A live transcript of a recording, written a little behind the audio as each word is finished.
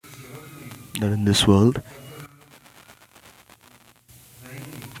that in this world,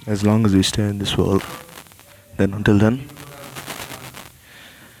 as long as we stay in this world, then until then,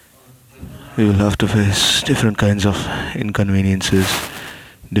 we will have to face different kinds of inconveniences,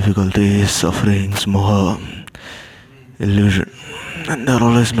 difficulties, sufferings, moha, illusion. And they're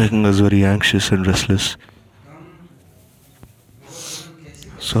always making us very anxious and restless.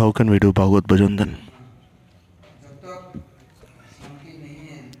 So how can we do Bhagavad Bhajan then?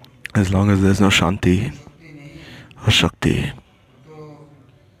 As long as there's no Shanti or Shakti,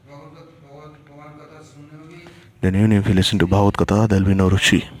 then even if you listen to Bhagavad Katha, there'll be no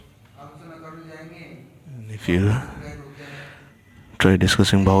Ruchi. And if you try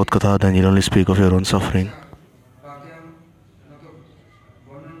discussing Bhagavad Katha, then you'll only speak of your own suffering.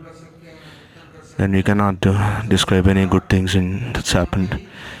 Then you cannot describe any good things that's happened.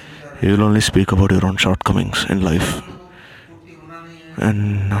 You will only speak about your own shortcomings in life.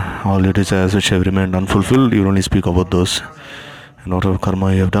 And all your desires which have remained unfulfilled, you will only speak about those. And whatever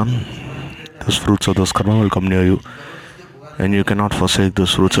karma you have done, those fruits of those karma will come near you. And you cannot forsake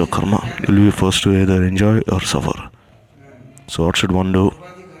those fruits of karma. You will be forced to either enjoy or suffer. So what should one do?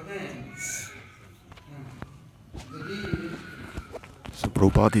 So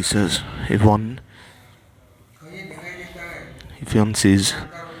Prabhupada says, if one sees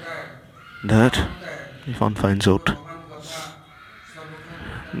that, if one finds out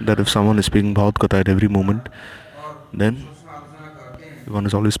that if someone is speaking Bhagavad Katha at every moment, then if one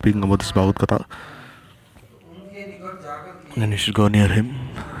is always speaking about this Bhagavad Katha, then you should go near him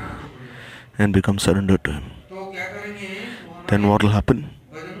and become surrendered to him. Then what will happen?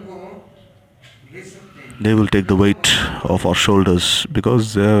 They will take the weight off our shoulders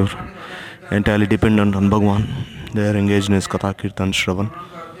because they are entirely dependent on Bhagwan. They are engaged in his Katha Kirtan Shravan,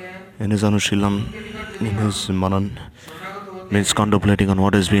 in his Anushilan, in his Manan, means contemplating on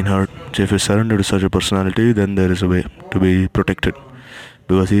what has been heard. So if you surrender to such a personality, then there is a way to be protected,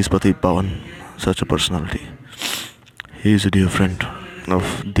 because he is Patit Pavan, such a personality. He is a dear friend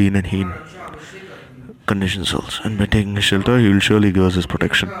of Deen and Heen, conditioned souls, and by taking his shelter, he will surely give us his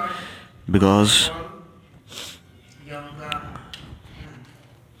protection, because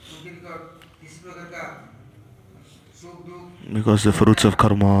the fruits of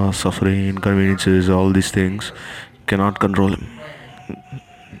karma, suffering, inconveniences, all these things cannot control him.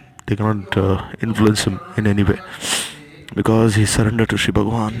 They cannot influence him in any way, because he surrendered to Shri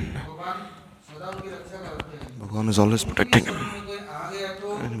Bhagwan. Bhagwan is always protecting him.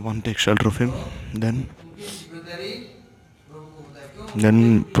 And if one takes shelter of him, then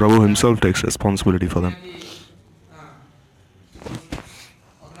Prabhu himself takes responsibility for them.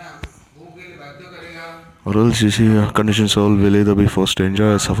 Or else, you see, a conditioned soul will either be forced to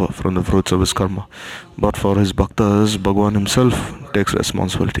enjoy or suffer from the fruits of his karma. But for his bhaktas, Bhagwan himself takes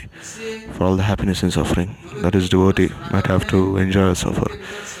responsibility for all the happiness and suffering that his devotee might have to enjoy or suffer.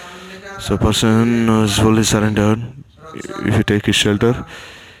 So a person who is fully surrendered, if you take his shelter,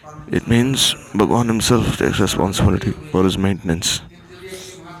 it means Bhagwan himself takes responsibility for his maintenance.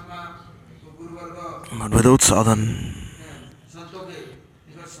 But without sadhan,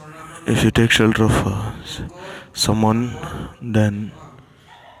 if you take shelter of someone, then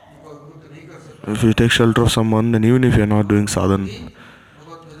even if you are not doing sadhan,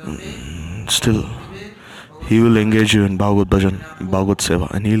 still he will engage you in Bhagavad Bhajan, Bhagavad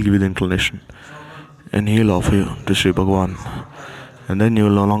Seva, and he will give you the inclination, and he will offer you to Sri Bhagwan, and then you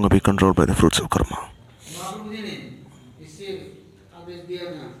will no longer be controlled by the fruits of karma.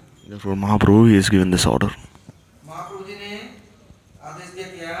 Therefore, Mahaprabhu, he is given this order.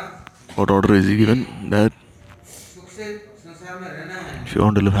 What order is he given? That if you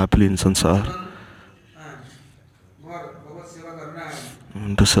want to live happily in sansar,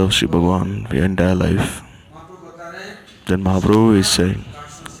 and to serve Shri Bhagwan your entire life, then Mahaprabhu is saying,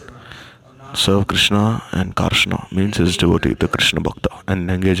 serve Krishna and Karshna, means his devotee, the Krishna Bhakta,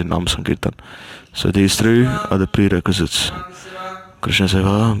 and engage in Nam Sankirtan. So these three are the prerequisites. Krishna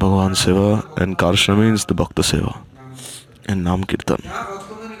Seva, Bhagwan Seva, and Karshna means the Bhakta Seva, and Nam Kirtan.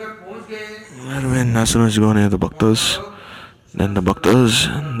 And as soon as you go near the bhaktas, then the bhaktas,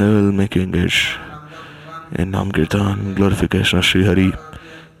 they will make you engage in Nam Kirtan, glorification of Sri Hari,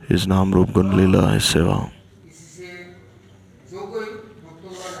 his Nam Rup Gun Leela, his Seva.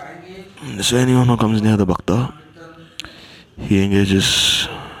 So anyone who comes near the bhakta, he's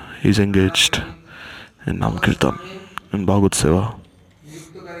engaged in Nam Kirtan, in Bhagavad Seva.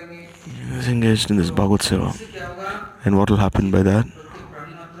 He's engaged in this Bhagavad Seva. And what will happen by that?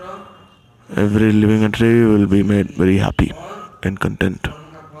 Every living entity will be made very happy and content.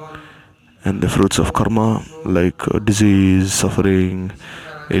 And the fruits of karma, like disease, suffering,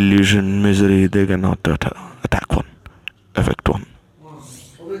 illusion, misery, they cannot attack one, affect one.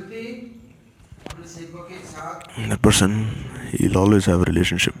 That person, he'll always have a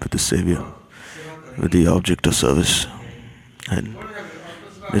relationship with his savior, with the object of service. And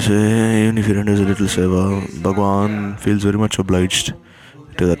they say, even if he renders a little seva, Bhagwan feels very much obliged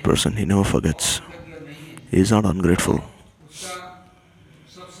to that person. He never forgets. He is not ungrateful.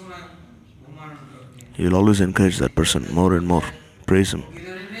 He will always encourage that person more and more, praise him.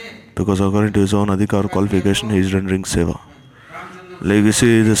 Because according to his own adhikar qualification, he is rendering seva. Like we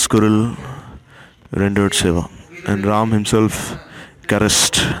see the squirrel rendered seva, and Ram himself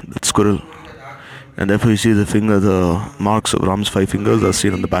caressed that squirrel. And therefore you see the marks of Ram's 5 fingers are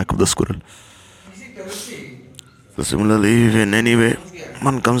seen on the back of the squirrel. So similarly, if in any way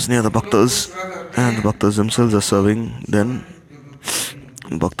one comes near the bhaktas and the bhaktas themselves are serving, then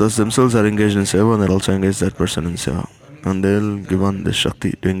bhaktas themselves are engaged in seva and they'll also engage that person in seva. And they'll give on this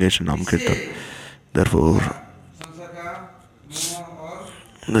Shakti to engage in Nam Kirtan. Therefore,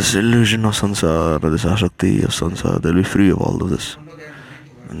 this illusion of sansara, this Ashakti of sansara, they'll be free of all of this.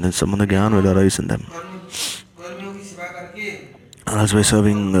 And then Samana Gyan will arise in them. And as by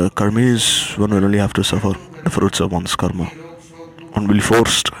serving karmis, one will only have to suffer the fruits of one's karma. One will be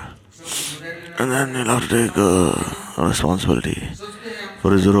forced. And then he'll have to take responsibility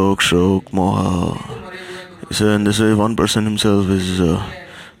for his rog, shok, moha. So in this way, one person himself is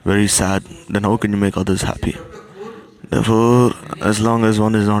very sad, then how can you make others happy? Therefore, as long as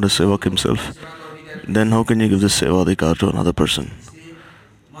one is not a sevak himself, then how can you give the seva adhikar to another person?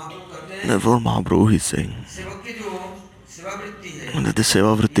 Therefore, Mahaprabhu is saying that the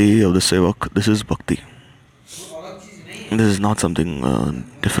seva vritti of the sevak, this is bhakti. This is not something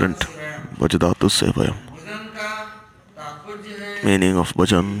different. Bhajadatu sevayam. Meaning of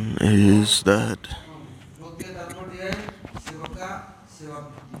bhajan is that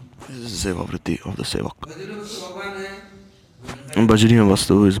this is seva vritti of the sevak. Bhajaniya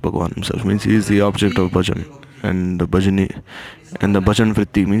vastu is Bhagavan himself, means he is the object of bhajan. And the bhajan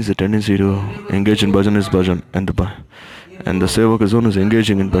vritti means the tendency to engage in bhajan is bhajan. And the sevak is one who is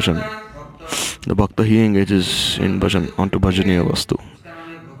engaging in bhajan. The bhakta, he engages in bhajan onto bhajaniya vastu.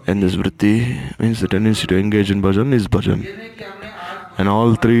 And this vritti means the tendency to engage in bhajan is bhajan. And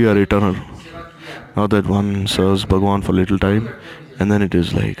all three are eternal. Not that one serves Bhagavan for a little time and then it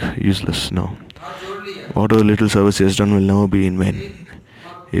is like useless. No. Whatever little service he has done will never be in vain.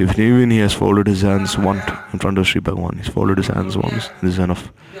 If even he has folded his hands once in front of Sri Bhagavan, he's folded his hands once, this is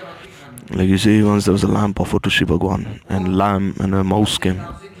enough. Like you see, once there was a lamp offered to Sri Bhagavan, and a mouse came.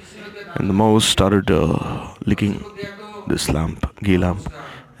 And the mouse started licking this lamp, ghee lamp.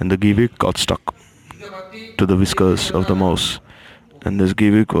 And the ghee wick got stuck to the whiskers of the mouse. And this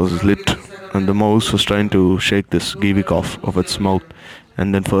ghee wick was lit, and the mouse was trying to shake this ghee wick off of its mouth.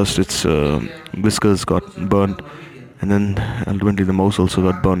 And then first its whiskers got burnt, and then ultimately the mouse also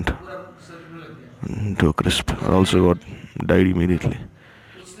got burnt to a crisp. It also died immediately.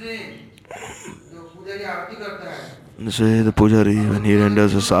 They say the pujari, when he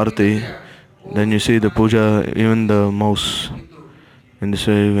renders a sarti, then you see the puja, even the mouse, in this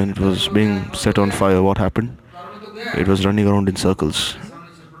way, when it was being set on fire, what happened? It was running around in circles.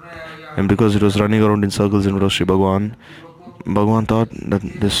 And because it was running around in circles in front of Sri Bhagavan, Bhagavan thought that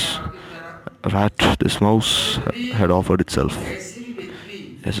this rat, this mouse, had offered itself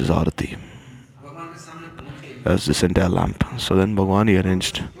as his arati, as this entire lamp. So then Bhagavan, he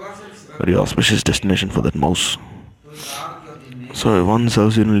arranged a very auspicious destination for that mouse. So if one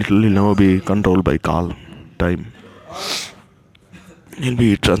serves in little, he'll never be controlled by Kal, time. He'll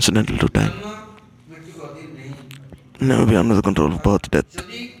be transcendental to time. Never be under the control of birth, death.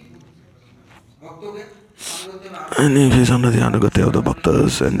 And if he's under the anugati of the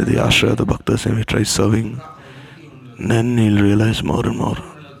bhaktas and the ashray of the bhaktas and he tries serving, then he'll realize more and more.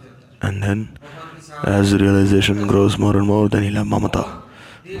 And then, as the realization grows more and more, then he'll have mamata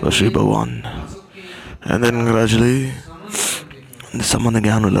for Sri Bhagavan. And then gradually, the samana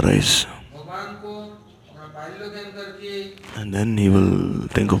gyan will arise. And then he will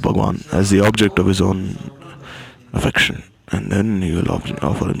think of Bhagavan as the object of his own affection. And then he will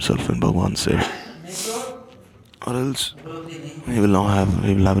offer himself in Bhagavan's seva. Or else he will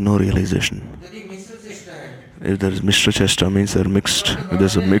have no realization. If there is Mishra Chesta, means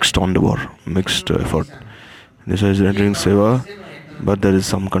there's a mixed endeavor, mixed effort. This is rendering seva, but there is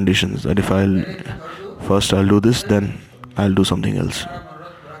some conditions that if I'll do this, then I'll do something else.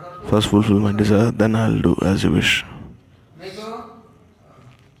 First fulfill my desire, then I'll do as you wish.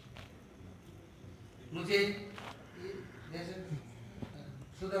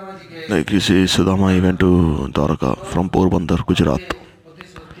 Like you see, Sudama, he went to Dwaraka from Porbandar, Gujarat.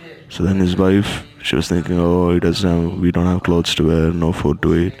 So then his wife, she was thinking, oh, we don't have clothes to wear, no food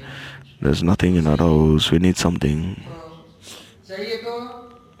to eat. There's nothing in our house. We need something.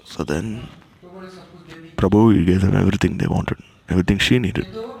 So then Prabhu, he gave them everything they wanted, everything she needed.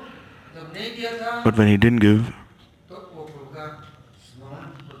 But when he didn't give,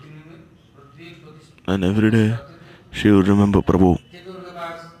 and every day she would remember Prabhu,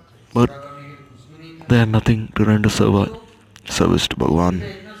 but they had nothing to render service to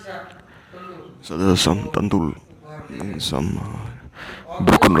Bhagavan. So there was some tandoor, means some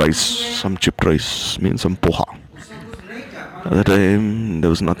broken rice, some chipped rice, means some poha. At that time, there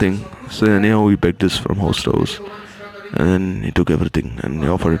was nothing. So anyhow, we begged this from house to house. And then he took everything and he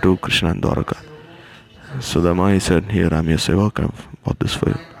offered it to Krishna and Dwaraka. So the Mai said, here, I'm your sevak, I've bought this for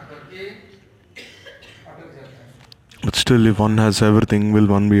you. But still, if one has everything, will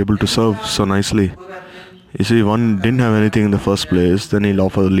one be able to serve so nicely? You see, one didn't have anything in the first place, then he'll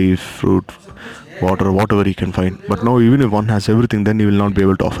offer leaf, fruit, water, whatever he can find. But now, even if one has everything, then he will not be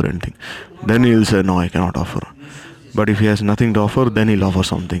able to offer anything. Then he'll say, no, I cannot offer. But if he has nothing to offer, then he'll offer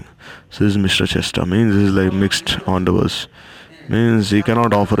something. So this is Mr. Chesta, means this is like mixed endeavors. Means he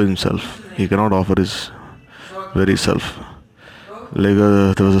cannot offer himself. He cannot offer his very self. Like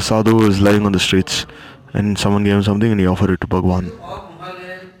there was a sadhu who was lying on the streets and someone gave him something and he offered it to Bhagwan.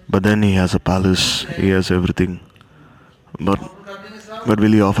 But then he has a palace, he has everything. But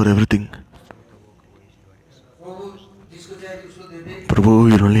will he offer everything?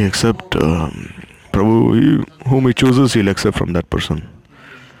 Prabhu will only accept, Prabhu, whom he chooses, he'll accept from that person.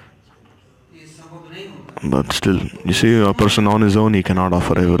 But still, you see, a person on his own, he cannot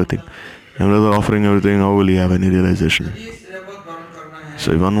offer everything. And without offering everything, how will he have any realization?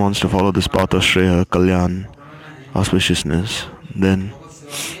 So if one wants to follow this path of Shreya, Kalyan, auspiciousness, then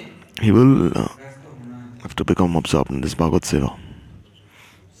he will have to become absorbed in this Bhagavad Seva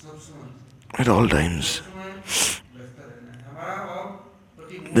at all times.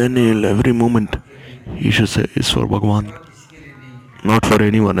 Then he'll, every moment, he should say, is for Bhagwan, not for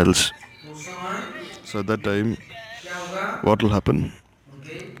anyone else. So at that time, what will happen?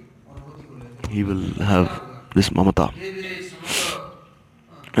 He will have this mamata.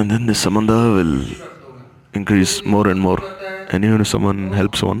 And then this samandha will increase more and more. And even if someone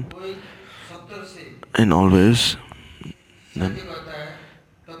helps one, and always, then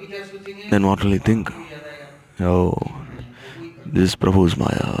what will he think? Oh, this is Prabhu's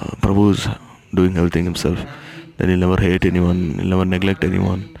Maya. Prabhu's doing everything himself. Then he'll never hate anyone, he'll never neglect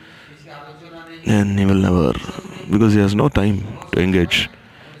anyone. And he will never, because he has no time to engage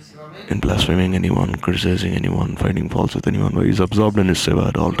in blaspheming anyone, criticizing anyone, finding faults with anyone. He's absorbed in his seva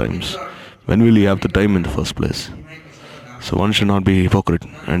at all times. When will he have the time in the first place? So one should not be hypocrite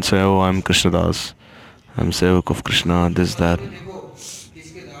and say, oh, I'm Krishnadas, I'm sevak of Krishna, this, that.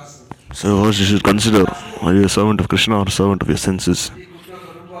 So first you should consider, are you a servant of Krishna or a servant of your senses?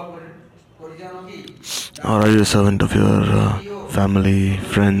 Or are you a servant of your family,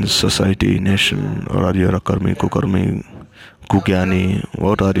 friends, society, nation? Or are you a karmi, kukarmi, kugyani?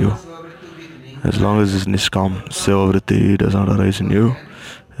 What are you? As long as this nishkam, seva vritti does not arise in you,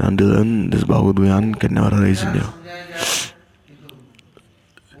 until then this Bhagavad Gyan can never arise in you.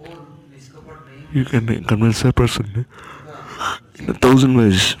 You can convince a person in 1,000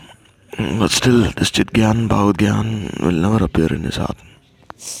 ways, but still this Chit Gyan, Bhagavad Gyan will never appear in his heart.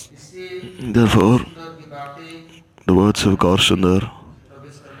 Therefore, the words of Gaur Sundar,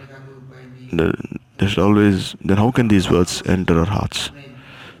 they should always, then how can these words enter our hearts?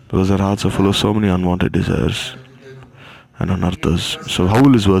 Because our hearts are full of so many unwanted desires and anarthas. So how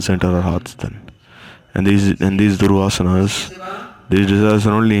will his words enter our hearts then? And these durvasanas, these desires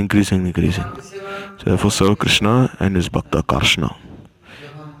are only increasing. So therefore serve Krishna and his Bhakta Karshna.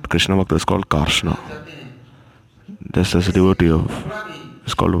 Krishna Bhakta is called Karshna. Just as a devotee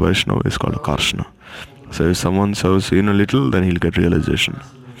is called a Vaishnava, is called a Karshna. So if someone serves in a little, then he'll get realization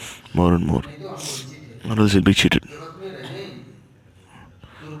more and more. Or else he'll be cheated.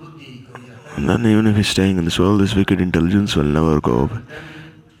 And then even if he's staying in this world, this wicked intelligence will never go up.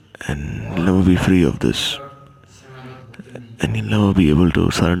 And he'll never be free of this. And he'll never be able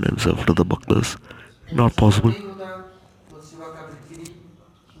to surrender himself to the bhaktas. Not possible.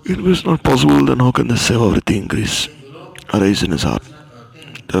 If it is not possible, then how can the seva vritti increase, arise in his heart?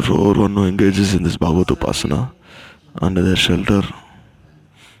 Therefore, one who engages in this Bhagavad Upasana, under their shelter,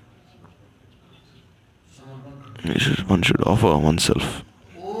 one should offer oneself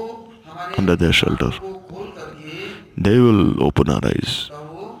under their shelter. They will open our eyes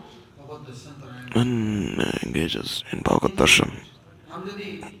and engage us in Bhagavad Darshan.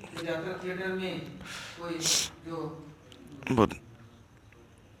 But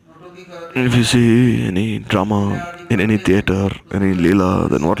If you see any drama in any theater, any Leela,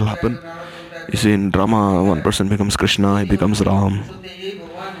 then what will happen? You see in drama, one person becomes Krishna, he becomes Ram,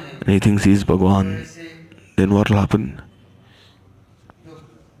 and he thinks he's Bhagwan. Then what will happen?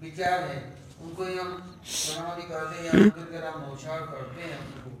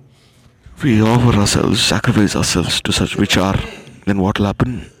 We offer ourselves, sacrifice ourselves to such vichar. Then what will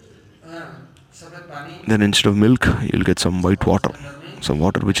happen? Then instead of milk, you'll get some white water, some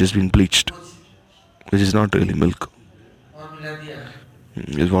water which has been bleached, which is not really milk.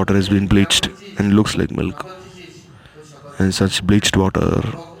 This water has been bleached and looks like milk. And such bleached water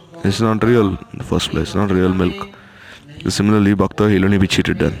is not real in the first place, not real milk. Similarly, Bhakta, he'll only be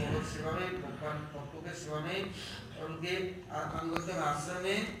cheated then.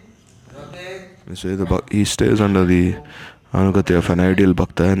 So he stays under the Anugati of an ideal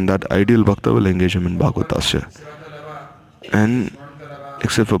Bhakta, and that ideal Bhakta will engage him in Bhagavatasya. And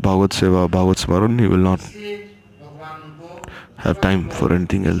except for Bhagavad Seva, Bhagavad Smaran, he will not have time for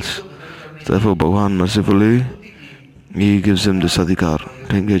anything else. Therefore, Bhagavan mercifully, he gives him this adhikar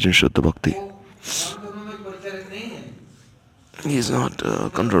to engage in Shuddha Bhakti. He is not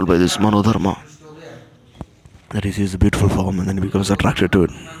controlled by this manodharma. That he sees a beautiful form and then he becomes attracted to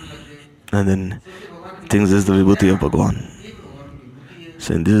it. And then thinks this is the Vibhuti of Bhagavan.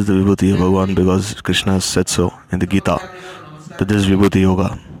 Saying this is the Vibhuti of Bhagavan because Krishna has said so in the Gita, that this is Vibhuti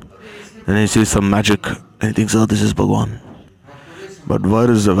Yoga. And he sees some magic and he thinks, oh, this is Bhagavan. But where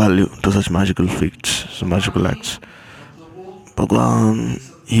is the value to such magical feats, some magical acts? Bhagavan,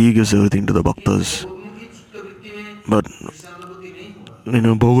 he gives everything to the bhaktas. But,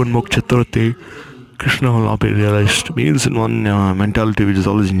 Bhagavan Mokchatrati, Krishna will not be realized. Means in one mentality which is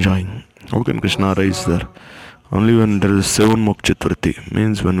always enjoying. How can Krishna arise there? Only when there is Sevan Mokchatrati.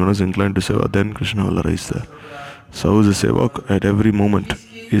 Means when one is inclined to Seva, then Krishna will arise there. So who is a Sevak? At every moment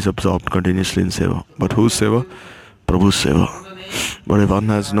he is absorbed continuously in Seva. But whose Seva? Prabhu's Seva. But if one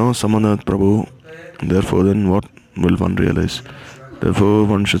has no samana with Prabhu, therefore then what will one realize? Therefore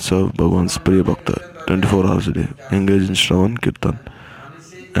one should serve Bhagavan's Priya Bhakta 24 hours a day, engage in Shravan, Kirtan,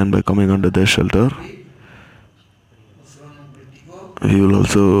 and by coming under their shelter, he will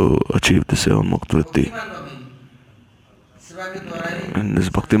also achieve the Sevan Mukta Vritti. In this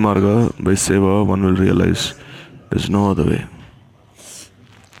Bhakti Marga, by Seva, one will realize there is no other way.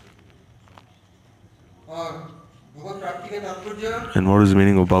 And what is the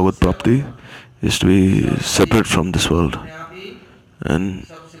meaning of Bhagavad Prapti? Is to be separate from this world and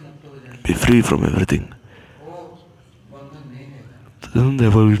be free from everything. Then there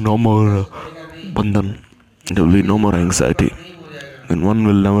will be no more bandhan, there will be no more anxiety, and one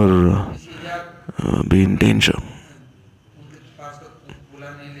will never be in danger.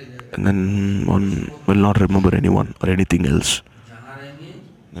 And then one will not remember anyone or anything else.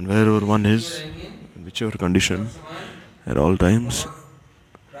 And wherever one is, in whichever condition, at all times,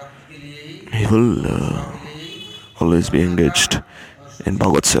 he will always be engaged in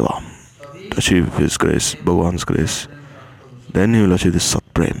Bhagavad Seva to achieve his grace, Bhagavan's grace. Then he will achieve this Sat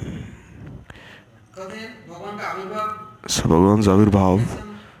Prem. So Bhagavan's Avirbhav,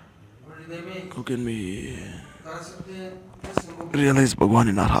 how can we realize Bhagavan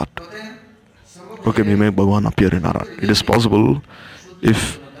in our heart? How can we make Bhagavan appear in our heart? It is possible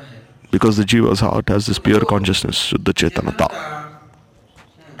if, because the Jiva's heart has this pure consciousness, Shuddha Chetanata.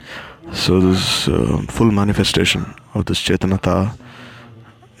 So this full manifestation of this Chetanata,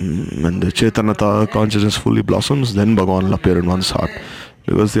 when the Chetanata consciousness fully blossoms, then Bhagavan will appear in one's heart.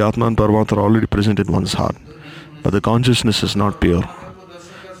 Because the Atma and Paramatma are already present in one's heart. But the consciousness is not pure.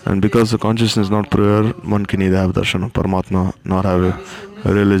 And because the consciousness is not pure, one can neither have darshan of Paramatma nor have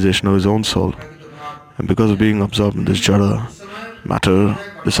a realization of his own soul. And because of being absorbed in this jada matter,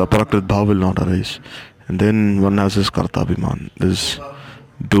 this aparakrit bhav will not arise. And then one has this kartabhiman, this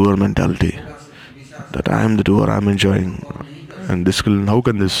doer mentality, that I am the doer, I am enjoying. And this will, how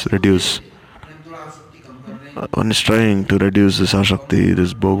can this reduce? One is trying to reduce this ashakti,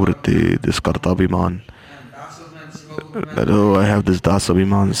 this bhogvritti, this kartabhiman. That, oh, I have this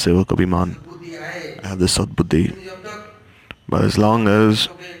dasabhiman, sevakabhiman, I have this sadbuddhi. But as long as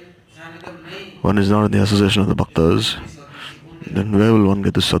one is not in the association of the bhaktas, then where will one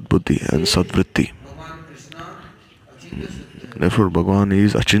get the sadbuddhi and sadvritti? Therefore, Bhagavan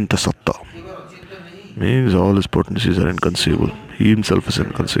is Achinta Satta. Means all his potencies are inconceivable. He himself is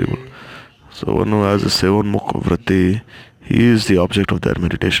inconceivable. So one who has a Sevan Mukha Vritti, he is the object of their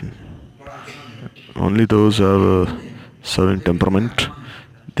meditation. Only those who have a serving temperament,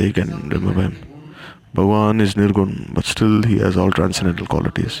 they can remember him. Bhagavan is Nirgun, but still he has all transcendental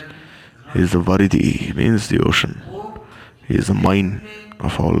qualities. He is the Varidhi, means the ocean. He is the mine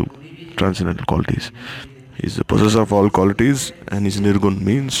of all transcendental qualities. He's the possessor of all qualities, and he's nirgun,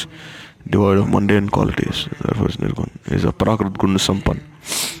 means devoid of mundane qualities. Therefore, he's nirgun. He's a prakrit gun sampan.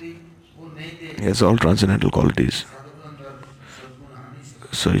 He has all transcendental qualities.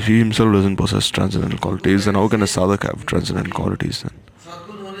 So if he himself doesn't possess transcendental qualities, then how can a sadhak have transcendental qualities then?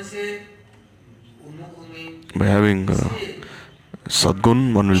 By having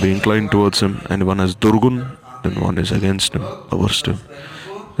sadgun, one will be inclined towards him, and one has durgun, then one is against him, averse to him.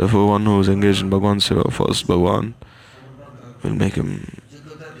 Therefore, one who is engaged in Bhagwan Seva, first Bhagwan will make him,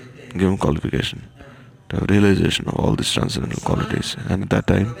 give him qualification to have realization of all these transcendental qualities. And at that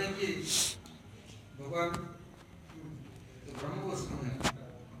time,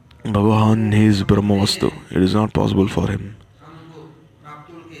 Bhagavan, he is Brahmavastu. It is not possible for him.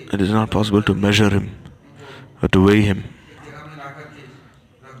 It is not possible to measure him, or to weigh him,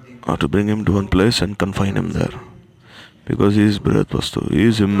 or to bring him to one place and confine him there. Because he is Brihat Vastu, he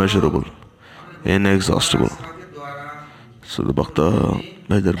is immeasurable, inexhaustible. So the Bhakta,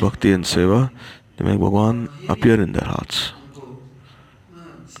 by their bhakti and seva, they make Bhagavan appear in their hearts.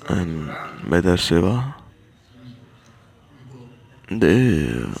 And by their seva,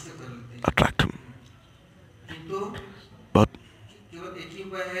 they attract him. But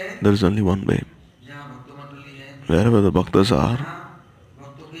there is only one way. Wherever the bhaktas are,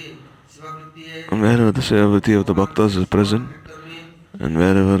 and wherever the sevavritti of the bhaktas is present, and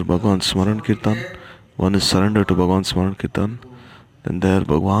wherever Bhagavan's Smaran Kirtan, one is surrendered to Bhagavan's Smaran Kirtan, then there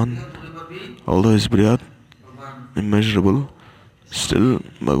Bhagavan, although he is Brihat, immeasurable, still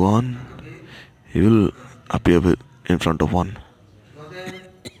Bhagavan, he will appear in front of one.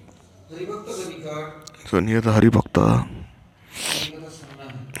 So near the Hari Bhakta,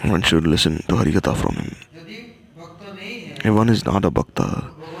 one should listen to Harikatha from him. If one is not a Bhakta,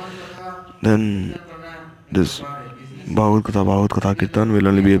 then this Bhagavad Katha Kirtan will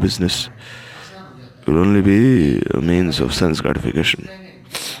only be a business. It will only be a means of sense gratification.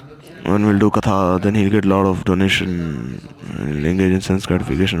 One will do Katha, then he'll get a lot of donation, he'll engage in sense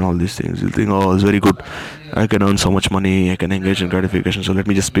gratification, all these things. He'll think, oh, it's very good, I can earn so much money, I can engage in gratification, so let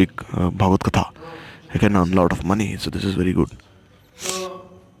me just speak Bhagavad Katha. I can earn a lot of money, so this is very good.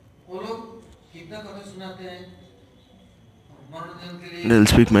 They'll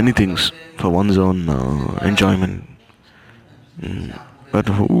speak many things for one's own enjoyment. But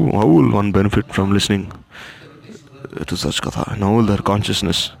how will one benefit from listening to such katha? And how will their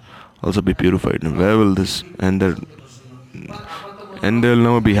consciousness also be purified? And where will this end? And they'll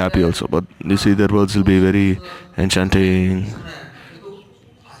never be happy also. But you see, their words will be very enchanting.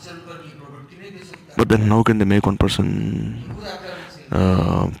 But then how can they make one person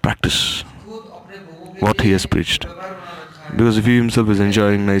practice what he has preached? Because if he himself is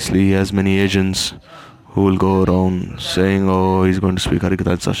enjoying nicely, he has many agents who will go around saying, oh, he's going to speak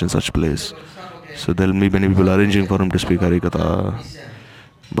Harikatha at such and such place. So there will be many people arranging for him to speak Harikatha.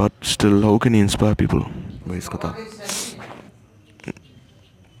 But still, how can he inspire people by his Katha?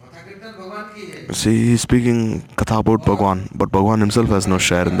 See, he's speaking Katha about Bhagwan, but Bhagwan himself has no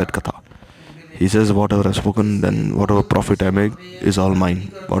share in that Katha. He says, whatever I've spoken, then whatever profit I make is all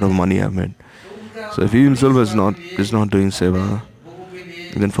mine, whatever money I've made. So if he himself is not doing seva,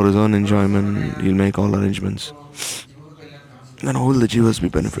 then for his own enjoyment, he'll make all arrangements. Then how will the jivas be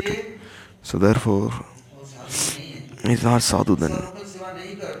benefited? So therefore, he's not sadhu then.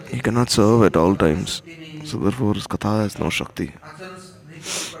 He cannot serve at all times. So therefore, his katha has no shakti.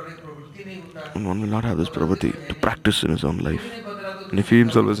 And one will not have this pravati to practice in his own life. And if he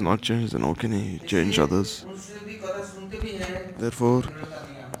himself is not changed, then how can he change others? Therefore,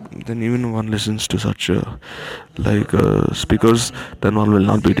 then even one listens to such speakers, then one will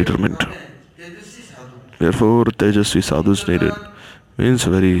not be determined. Therefore, Tejasvi sadhus needed. Means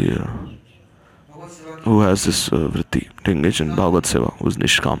very who has this vritti to engage in Bhagavad Seva, who is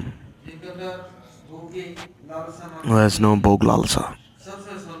Nishkam, who has no Bhog Lalsa,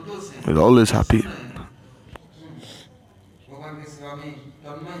 who is always happy.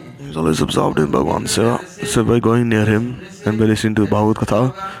 He is always absorbed in Bhagavan Seva. So by going near him and by listening to Bhagavad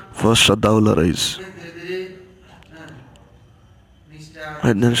Katha, first Shraddha will arise.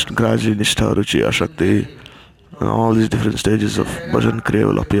 And then gradually Nishtha, Ruchi, Ashakti, and all these different stages of Bhajan Kriya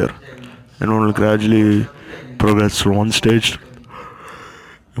will appear. And one will gradually progress from one stage.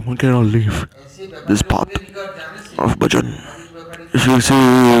 And one cannot leave this path of Bhajan. If you see,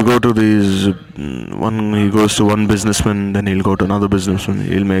 you go to these, he goes to one businessman, then he'll go to another businessman,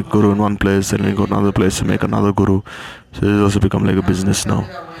 he'll make guru in one place, then he'll go to another place to make another guru. So it's also become like a business now.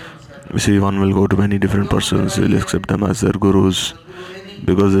 You see, one will go to many different persons, he'll accept them as their gurus,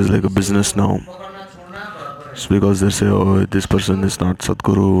 because it's like a business now. It's because they say, oh, this person is not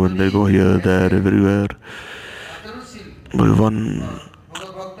Sadguru, and they go here, there, everywhere. But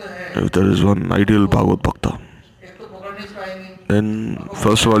if there is one ideal Bhagavad Bhakta, then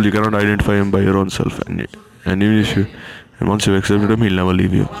first of all, you cannot identify him by your own self, and even if you, and once you accepted him, he'll never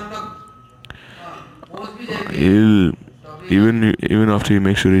leave you. He'll even after you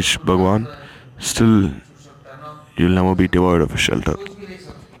make you reach Bhagwan, still you'll never be devoid of a shelter.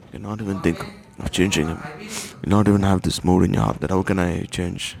 You'll not even think of changing him. You'll not even have this mood in your heart that how can I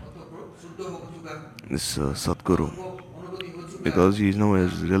change this Sadguru, because he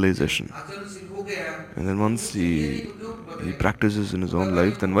knows his realization. And then once he practices in his own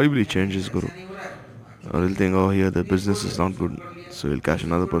life, then why will he change his guru? Or he'll think, oh, here the business is not good, so he'll catch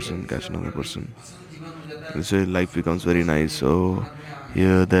another person, catch another person. And so life becomes very nice. So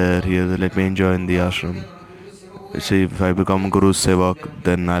here, there, let me enjoy in the ashram. Say if I become Guru's Sevak,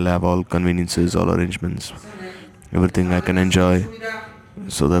 then I'll have all conveniences, all arrangements, everything I can enjoy.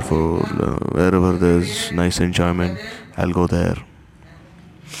 So therefore, wherever there's nice enjoyment, I'll go there.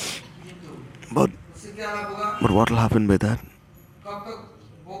 But what will happen by that?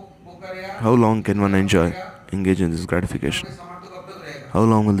 How long can one engage in this gratification? How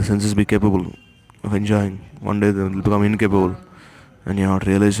long will the senses be capable of enjoying? One day they will become incapable, and you not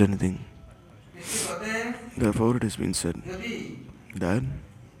realize anything. Therefore, it has been said that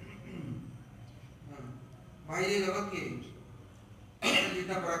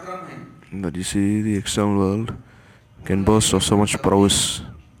you see, the external world can boast of so much prowess.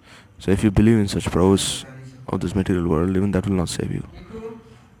 So if you believe in such prowess of this material world, even that will not save you.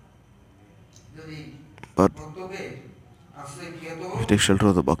 But if you take shelter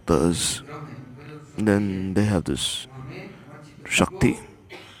of the bhaktas, then they have this Shakti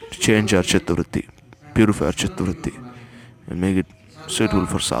to change our chittavritti, purify our chittavritti, and make it suitable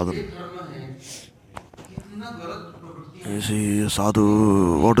for sadhana. You see, a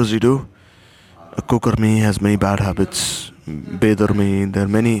sadhu, what does he do? A kukarmi has many bad habits, bedarmi, there are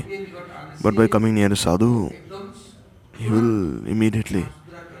many, but by coming near a sadhu, he will immediately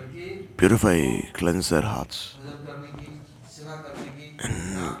purify, cleanse their hearts,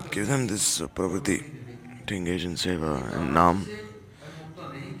 and give them this pravritti to engage in seva and nam.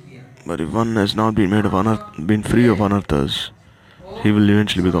 But if one has not been been free of anarthas, he will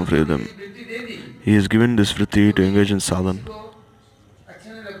eventually become free of them. He is given this vritti to engage in sadhana.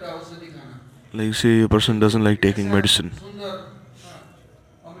 Like say a person doesn't like taking medicine,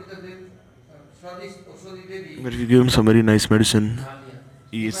 but if you give him some very nice medicine,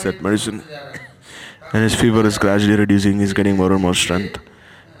 he eats that medicine, and his fever is gradually reducing, he's getting more and more strength.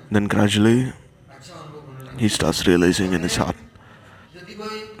 Then gradually he starts realizing in his heart.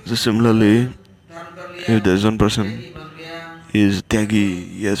 So similarly, if there's one person, he is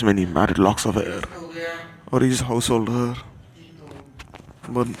tyagi, he has many matted locks of hair, or he is a householder,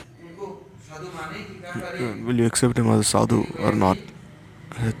 but will you accept him as a sadhu or not?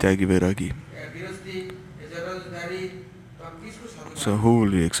 Tyagi Vairagi. So who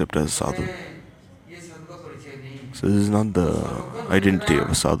will you accept as a sadhu? So this is not the identity of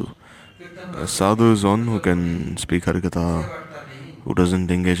a sadhu. A sadhu is one who can speak Harikatha, who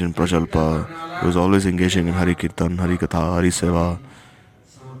doesn't engage in Prajalpa, who is always engaging in Hari Kirtan, Hari Katha, Hari Seva.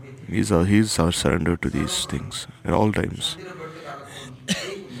 He's surrendered to these things at all times.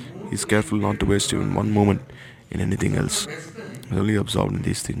 He's careful not to waste even one moment in anything else. He's only absorbed in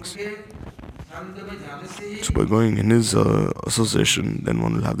these things. So by going in his association, then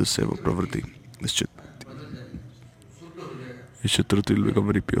one will have this seva pravritti, this chitta. His chittavritti will become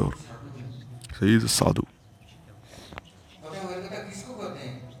very pure. So he is a sadhu.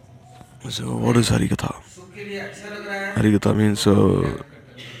 So what is Harikatha? Harikatha means, oh,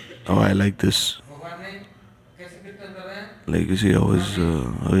 I like this. Like you see, how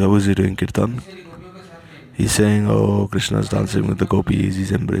is he doing kirtan? He's saying, oh, Krishna is dancing with the gopis,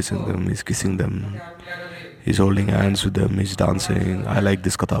 he's embracing them, he's kissing them, he's holding hands with them, he's dancing. I like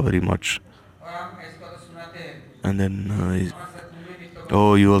this katha very much. And then,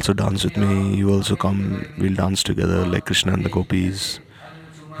 oh, you also dance with me, you also come, we'll dance together like Krishna and the gopis,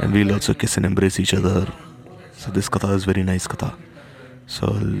 and we'll also kiss and embrace each other. So this katha is very nice katha. So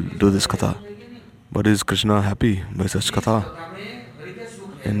I'll do this katha. But is Krishna happy by such katha?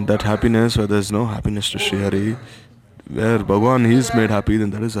 And that happiness, where there is no happiness to Sri Hari, where Bhagavan is made happy, then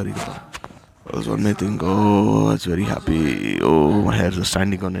that is Harikatha. Because one may think, oh, it's very happy, oh, my hairs are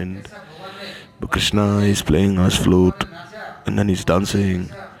standing on end. But Krishna is playing his flute, and then he's dancing,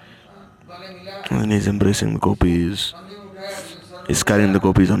 and then he's embracing the gopis. He's carrying the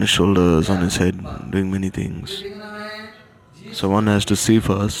gopis on his shoulders, on his head, doing many things. So one has to see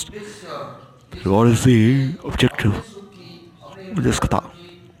first What is the objective of this katha?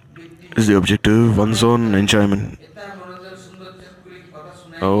 Is the objective one's own enjoyment?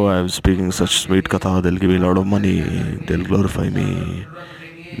 Oh, I'm speaking such sweet katha. They'll give me a lot of money. They'll glorify me.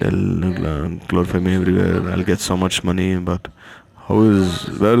 They'll glorify me everywhere. I'll get so much money. But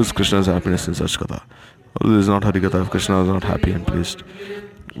where is Krishna's happiness in such katha? Well, this is not Hari Katha if Krishna is not happy and pleased.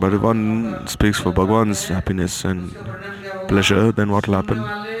 But if one speaks for Bhagwan's happiness and pleasure, then what will happen?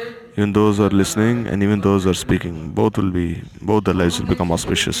 Even those who are listening and even those who are speaking, both their lives will become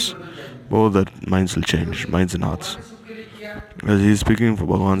auspicious. Both their minds will change, minds and hearts. As he is speaking for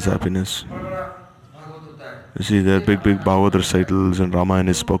Bhagwan's happiness. You see, there are big Bhagavad recitals and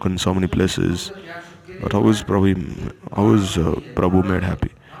Ramayana is spoken in so many places. But how is Prabhu made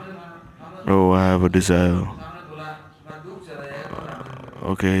happy? Oh, I have a desire.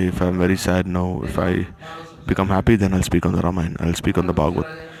 Okay, if I'm very sad now, if I become happy, then I'll speak on the Ramayana, I'll speak on the Bhagavad.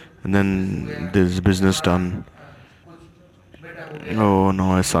 And then there's business done. Oh no,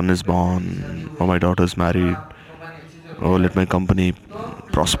 my son is born, or my daughter's married. Oh, let my company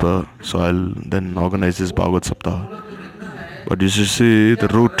prosper, so I'll then organize this Bhagavad Saptah. But you should see the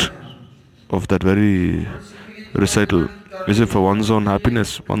root of that very recital. Is it for one's own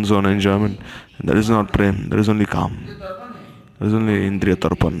happiness, one's own enjoyment? And there is not prem, there is only calm. There is only indriya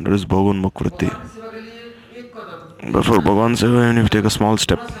tarpan, there is bhogun mukvriti. But for Bhagavan Seva, even if you take a small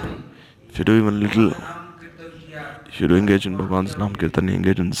step, if you do even little, if you do engage in Bhagavan's Nam Kirtan, you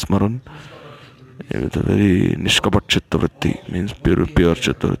engage in Smaran, with a very nishkapat chitta vritti, means pure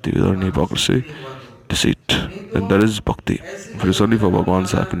chitta vritti, without any hypocrisy, deceit, then that is bhakti. If it is only for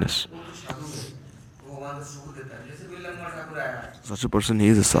Bhagavan's happiness. Such a person, he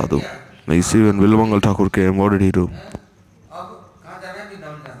is a sadhu. Like you see, when Villamangal Thakur came, what did he do?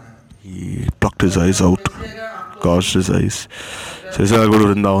 He plucked his eyes out, gouged his eyes. So he said, I'll go to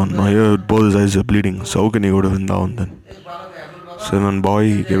Vrindavan. Now here, both his eyes are bleeding. So how can he go to Vrindavan then? So one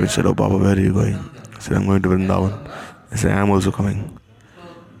boy, he came and said, oh Baba, where are you going? I said, I'm going to Vrindavan. I said, I'm also coming.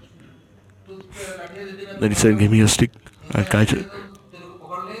 Then he said, give me a stick, I'll catch it.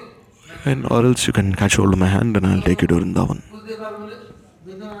 And or else you can catch hold of my hand and I'll take you to Vrindavan.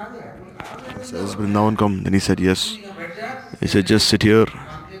 So as Vrindavan come, then he said, yes. He said, just sit here.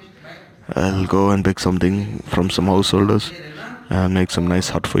 I'll go and pick something from some householders. I'll make some nice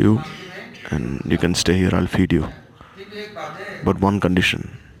hut for you. And you can stay here, I'll feed you. But one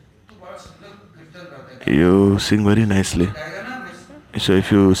condition. You sing very nicely. So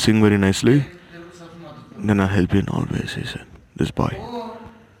if you sing very nicely, then I'll help you in all ways, he said. This boy.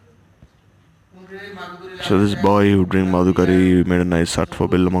 So this boy who drink Madhukari, made a nice hut for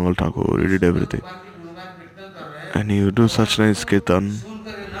Villamangal Thakur, he did everything. And he would do such nice kirtan.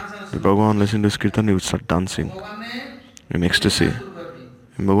 If Bhagavan listened to his kirtan, he would start dancing in ecstasy.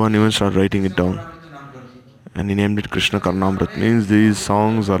 And Bhagavan even started writing it down. And he named it Krishna Karnamrit. Means these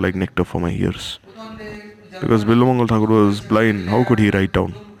songs are like nectar for my ears. Because Villamangal Thakur was blind, how could he write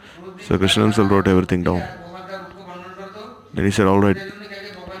down? So Krishna himself wrote everything down. Then he said, alright.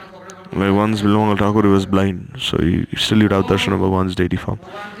 Like once Villamangal Thakur, he was blind, so he still would have darshan of Bhagavan's deity form.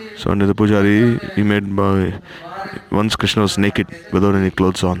 So under the pujari, he made once Krishna was naked without any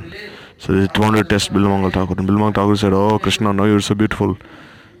clothes on. So they wanted to test Villamangal Thakur. And Villamangal Thakur said, oh Krishna, now you're so beautiful.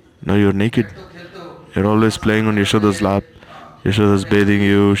 Now you're naked. You're always playing on Yashoda's lap. Yashoda's bathing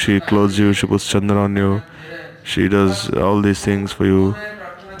you, she clothes you, she puts chandana on you. She does all these things for you.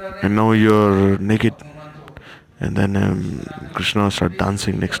 And now you're naked. And then Krishna started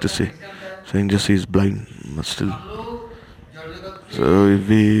dancing in ecstasy, saying just he's blind, but still. So if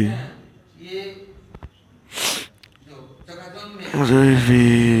we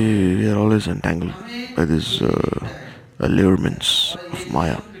are always entangled by these allurements of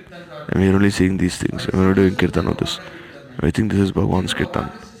Maya, and we're only seeing these things, and we're doing kirtan of this. We think this is Bhagwan's kirtan,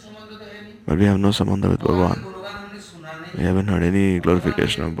 but we have no sambandha with Bhagwan. We haven't heard any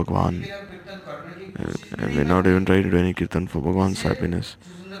glorification of Bhagwan. And we're not even trying to do any kirtan for Bhagwan's happiness.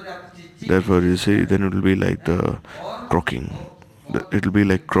 Therefore, you see, then it will be like the croaking. It will be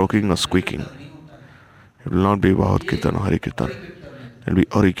like croaking or squeaking. It will not be Bhagavad Kirtan or Hari Kirtan. It will be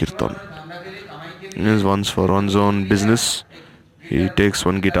Hari Kirtan. Means once for one's own business, he takes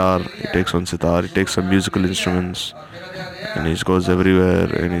one guitar, he takes one sitar, he takes some musical instruments, and he goes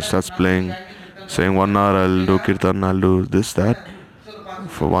everywhere and he starts playing, saying 1 hour I'll do Kirtan, I'll do this, that.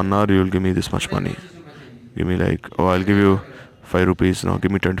 For 1 hour you will give me this much money. Give me like, oh I'll give you 5 rupees, no,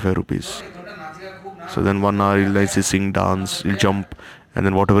 give me 25 rupees. So then 1 hour he'll nicely sing, dance, he'll jump, and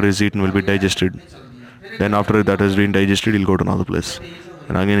then whatever is eaten will be digested. Then after that has been digested, he'll go to another place.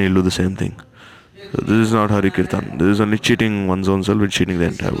 And again he'll do the same thing. So this is not Hari Kirtan. This is only cheating one's own self with cheating the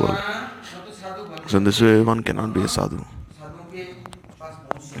entire world. So in this way, one cannot be a sadhu,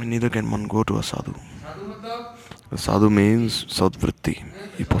 and neither can one go to a sadhu. A sadhu means sadvritti.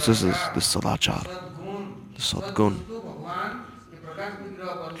 He possesses the sadachar, the sadgun.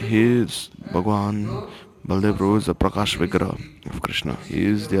 He is Bhagwan. Baldev Prabhu is the Prakash Vigraha of Krishna. He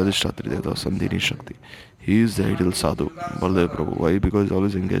is the Adhishthatri Devata, Sandhini Shakti. He is the ideal sadhu, Baldev Prabhu. Why? Because he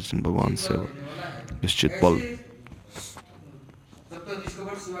always engaged in Bhagwan's seva. His Chitpal.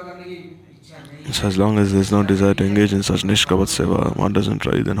 So as long as there is no desire to engage in such Nishkavat seva, one doesn't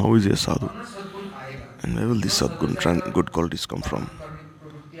try, then how is he a sadhu? And where will these sadgun good qualities come from?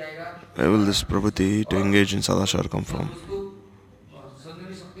 Where will this pravati to engage in sadachar come from?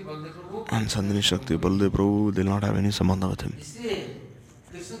 And Sandhini Shakti, Baldev Prabhu, they will not have any sambandha with him.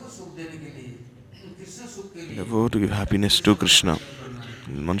 Therefore, to give happiness to Krishna,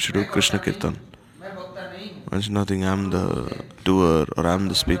 one should do Krishna Kirtan. One should not think I am the doer or I am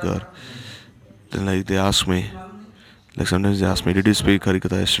the speaker. Then like they ask me, like sometimes they ask me, did you speak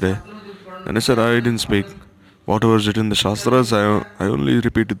Harikatha yesterday? And I said, I didn't speak. Whatever is written in the Shastras, I only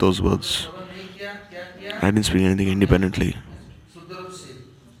repeated those words. I didn't speak anything independently.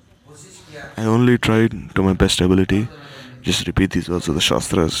 I only tried to my best ability, just repeat these words of the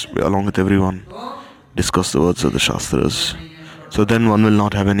Shastras along with everyone. Discuss the words of the Shastras. So then one will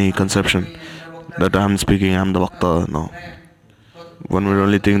not have any conception that I am speaking, I am the Bhakta. No. One will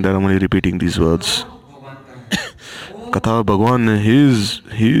only think that I am only repeating these words. Katha, Bhagwan,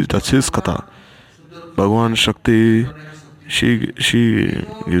 that's his Katha. Bhagwan Shakti, she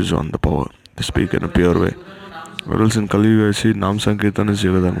gives one the power to speak in a pure way. Or else in Kali Yuga, I see Nam Sankirtan is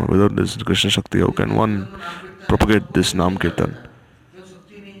Yoga Dharma. Without this Krishna Shakti, how can one propagate this Nam Kirtan?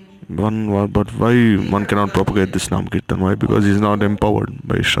 But why one cannot propagate this Nam Kirtan? Why? Because he is not empowered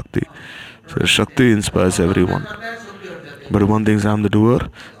by Shakti. So Shakti inspires everyone. But if one thinks I am the doer,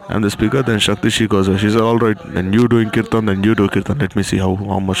 I am the speaker, then Shakti she goes, she said, alright, then you doing Kirtan, then you do Kirtan. Let me see how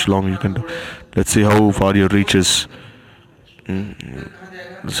much long you can do. Let's see how far your reach is.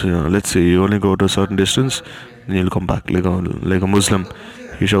 So, let's say you only go to a certain distance, then you'll come back like a Muslim.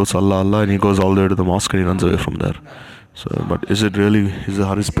 He shouts Allah, Allah, and he goes all the way to the mosque and he runs away from there. So, but is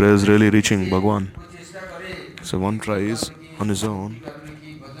his prayers really reaching Bhagwan? So one tries on his own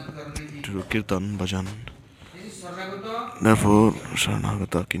to do Kirtan, Bhajan. Therefore,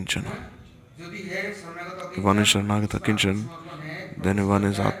 Sharanagata Kinchan. If one is Sharanagata Kinchan, then if one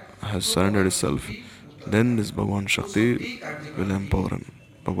has surrendered himself, then this Bhagwan Shakti will empower him.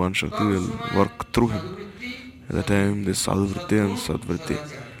 Bhagwan Shakti will work through him. At the time, this Sadvritti and Sadvritti,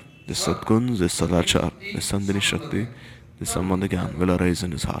 this Sadguns, this Sadachar, this Sandhini Shakti, this Sambandha will arise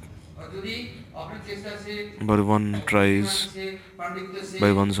in his heart. But if one tries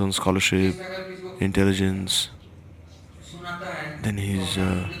by one's own scholarship, intelligence, then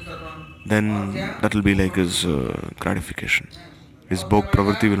that will be like his gratification. His bhog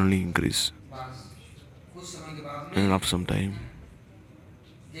pravritti will only increase. And after some time,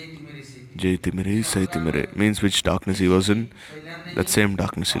 Jaitimire, Saitimire means which darkness he was in, that same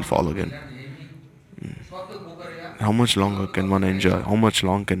darkness he'll fall again. How much longer can one enjoy? How much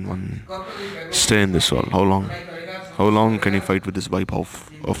long can one stay in this world? How long? How long can he fight with this vibe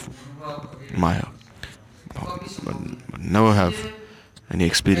of Maya? But never have any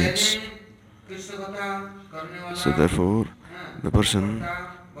experience. So therefore, the person,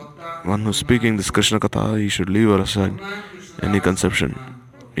 one who's speaking this Krishna Katha, he should leave aside any conception.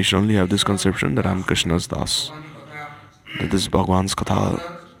 He should only have this conception that I am Krishna's Das. That this Bhagwan's Katha,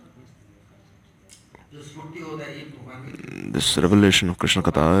 this revelation of Krishna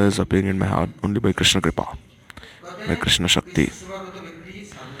Katha is appearing in my heart only by Krishna Kripa, by Krishna Shakti.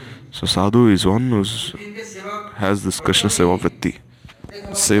 So sadhu is one who has this Krishna Seva Vritti,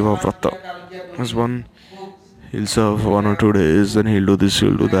 Seva Vrata. As one, he'll serve for 1 or 2 days, then he'll do this,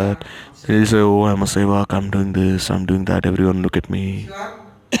 he'll do that. Then he'll say, oh, I'm a Sevak, I'm doing this, I'm doing that, everyone look at me.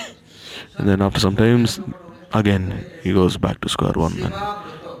 And then after some time, again, he goes back to square one and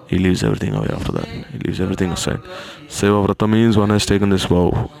he leaves everything away after that. He leaves everything aside. Seva Vrata means one has taken this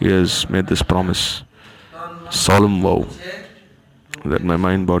vow. He has made this promise, solemn vow, that my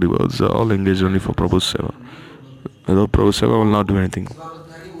mind, body, words are all engaged only for Prabhu's Seva. Without Prabhu's Seva, I will not do anything.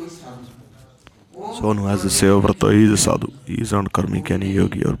 So one who has the Seva Vrata, he is a sadhu. He is not karmi, jnani,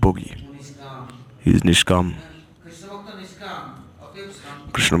 yogi or bhogi. He is Nishkam.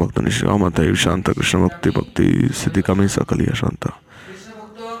 Krishna Bhakta Nishkam Ataiv Shanta. Krishna Bhakti Siddhikami Sakaliya Shanta.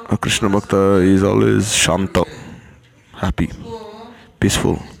 A Krishna Bhakta is always Shanta, happy,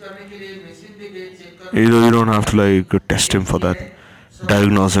 peaceful. Either you don't have to test him for that,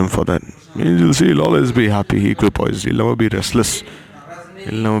 diagnose him for that. Means you'll see he'll always be happy, equipoised, he'll never be restless.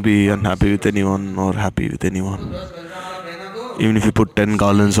 He'll never be unhappy with anyone or happy with anyone. Even if you put 10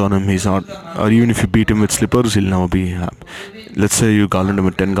 garlands on him, he's not. Or even if you beat him with slippers, he'll never be happy. Let's say you garland him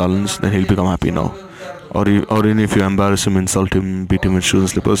with 10 garlands, then he'll become happy now. Or even if you embarrass him, insult him, beat him with shoes and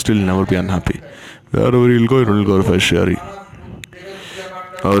slippers, still he'll never be unhappy. Wherever he'll go, he'll glorify Shri.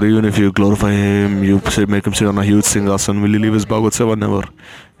 Or even if you glorify him, you say make him sit on a huge singhasan, will he leave his Bhagavad Seva? Never.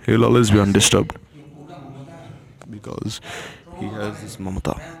 He'll always be undisturbed. Because he has this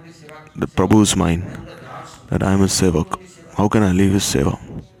mamata. The Prabhu is mine. That I am his sevak. How can I leave his seva?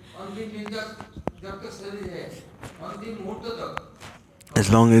 As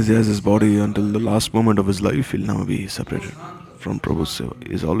long as he has his body until the last moment of his life, he'll never be separated from Prabhu's seva.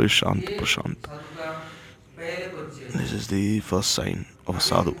 He is always Shant Prashant. This is the first sign of a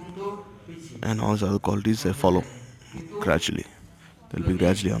sadhu. And all his other qualities they follow gradually. They'll be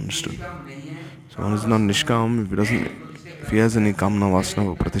gradually understood. So one is not nishkam if he has any kamna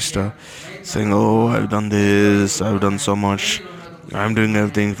vasana pratishta, saying, oh, I've done this, I've done so much, I'm doing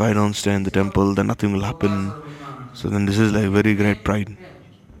everything, if I don't stay in the temple then nothing will happen. So then this is like very great pride.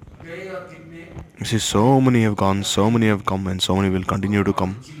 You see, so many have gone, so many have come, and so many will continue to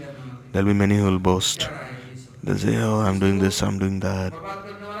come. There'll be many who will boast. They'll say, oh, I'm doing this, I'm doing that.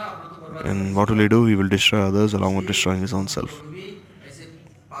 And what will he do? He will destroy others along with destroying his own self.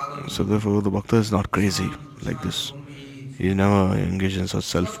 So therefore the Bhakta is not crazy like this. He never engages in such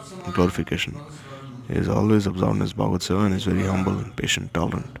self-glorification. He is always absorbed in his Bhagavad Seva and is very humble and patient,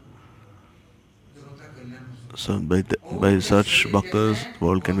 tolerant. So by such Bhaktas, the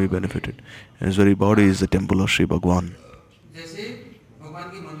world can be benefited. And his very body is the temple of Sri Bhagwan.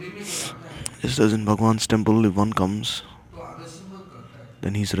 Just as in Bhagwan's temple, if one comes,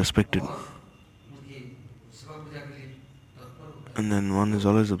 then he is respected. And then one is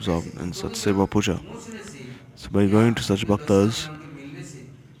always absorbed in such seva puja. So by going to such bhaktas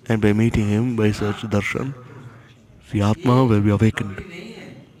and by meeting him by such darshan, the Atma will be awakened.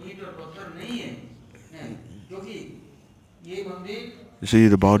 You see,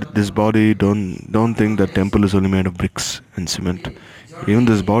 this body, don't think that temple is only made of bricks and cement. Even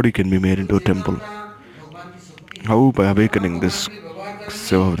this body can be made into a temple. How? By awakening this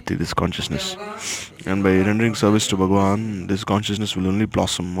sevavritti, this consciousness. And by rendering service to Bhagavan, this consciousness will only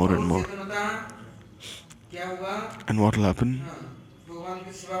blossom more and more. And what will happen?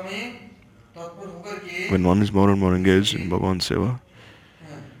 When one is more and more engaged in Bhagavan's seva,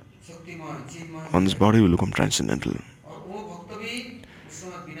 one's body will become transcendental.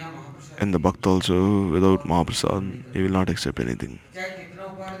 And the Bhakta also, without Mahaprasad, he will not accept anything.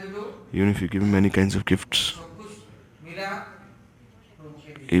 Even if you give him many kinds of gifts,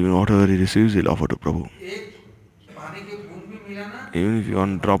 even whatever he receives, he'll offer to Prabhu. Even if you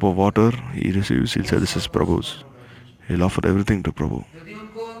want a drop of water, he receives, he'll say this is Prabhu's. He'll offer everything to Prabhu.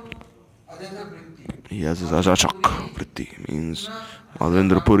 He has his Ajachak Vritti, means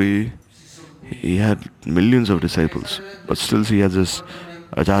Madhavendra Puri, he had millions of disciples, but still he has this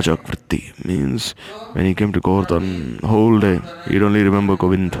Ajachak Vritti, means when he came to Govardhan, whole day, he'd only remember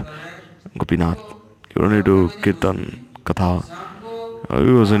Govind, Gopinath. He would only do Kirtan, Katha.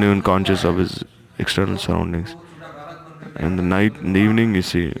 He wasn't even conscious of his external surroundings. And the night, in the evening, you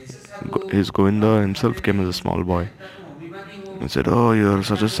see, his Govinda himself came as a small boy and said, oh, you're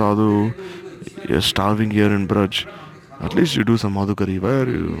such a sadhu, you're starving here in Braj, at least you do some madhukari. Why are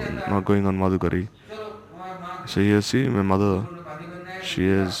you not going on madhukari? So here, see, my mother, she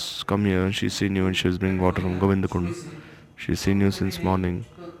has come here and she's seen you and she's bringing water from Govinda Kund. She's seen you since morning.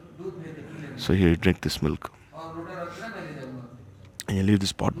 So here, drink this milk. And you leave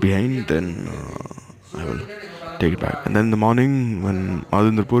this pot behind, then I will take it back. And then in the morning, when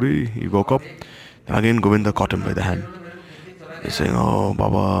Madhavendra Puri, he woke up, again Govinda caught him by the hand. He's saying, oh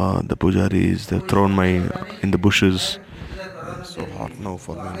Baba, the pujaris, they've thrown my in the bushes. It's so hot now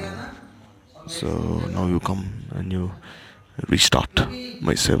for me now. So now you come and you restart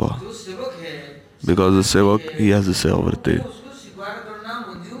my seva. Because the sevak, he has the seva vritti.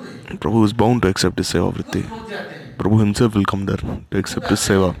 Prabhu is bound to accept his seva vritti. Prabhu himself will come there to accept his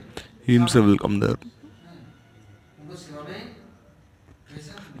seva. He himself will come there.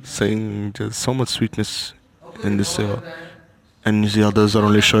 Saying there's so much sweetness in this seva. And you see others are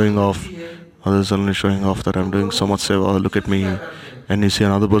only showing off. Others are only showing off that I'm doing so much seva, look at me. And you see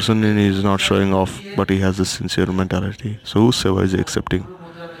another person and he's not showing off, but he has this sincere mentality. So whose seva is he accepting?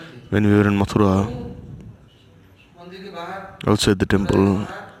 When we were in Mathura, outside the temple,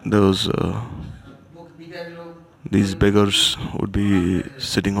 there was these beggars would be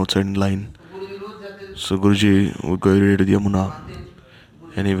sitting outside in line. So Guruji would go every day to the Yamuna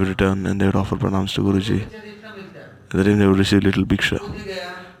and he would return and they would offer pranams to Guruji. That if they would receive little bhiksha,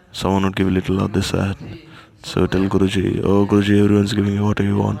 someone would give a little of this that. So tell Guruji, oh Guruji, everyone's giving you whatever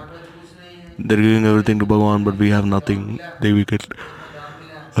you want. They're giving everything to Bhagwan, but we have nothing. They will get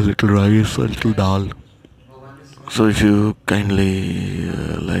a little rice, a little dal. So if you kindly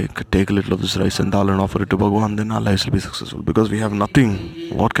take a little of this rice and dal and offer it to Bhagwan, then our lives will be successful. Because we have nothing,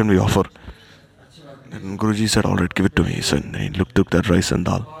 what can we offer? And Guruji said, alright, give it to me. He said, he took that rice and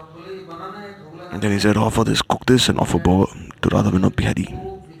dal. And then he said, offer this, cook this and offer to Radha Vinod Bihari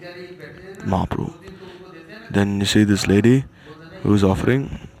Mahaprabhu. Then you see this lady who is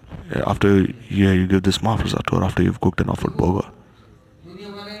offering, after you give this Mahaprasad to her, after you've cooked and offered bhoga.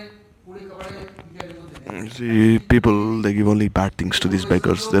 You see, people, they give only bad things to these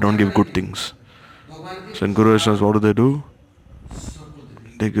beggars. They don't give good things. So in Guru Vaishnavas, what do?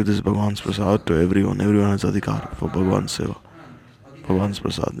 They give this Bhagwan's Prasad to everyone. Everyone has adhikar for Bhagwan's Seva. Bhagwan's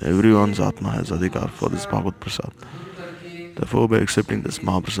Prasad. Everyone's Atma has adhikar for this Bhagavad Prasad. Therefore, by accepting this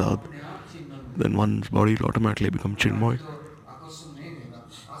Mahaprasad, then one's body will automatically become Chinmoy.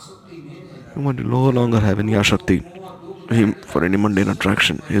 One will no longer have any Ashakti for any mundane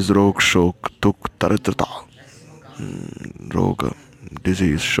attraction. His rog, shok, tuk, taritrata. Roga,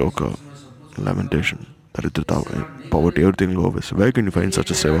 disease, shoka, lamentation, taritrata, poverty, everything will go away. So where can you find such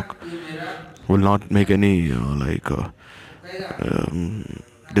a sevak? Will not make any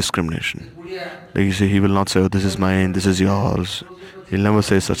discrimination. Like you say, he will not say, oh, this is mine, this is yours. He'll never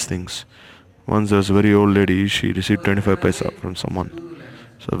say such things. Once there was a very old lady, she received 25 paisa from someone.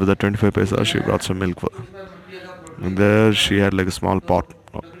 So with that 25 paisa, she brought some milk for her. And there she had like a small pot.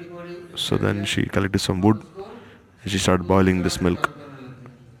 So then she collected some wood and she started boiling this milk.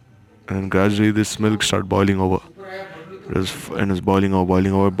 And gradually this milk started boiling over. It was boiling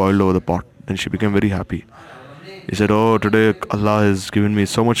over, boiled over the pot. Then she became very happy. He said, oh, today Allah has given me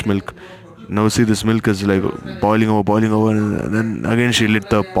so much milk. Now see, this milk is like boiling over, and then again she lit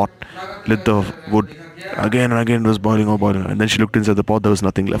the pot, lit the wood. Again and again it was boiling over. And then she looked inside the pot, there was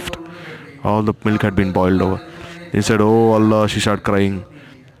nothing left. All the milk had been boiled over. He said, oh Allah, she started crying.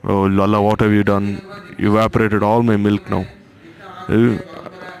 Oh Allah, what have you done? You evaporated all my milk now.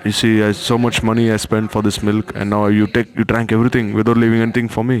 You see, so much money I spent for this milk, and now you drank everything without leaving anything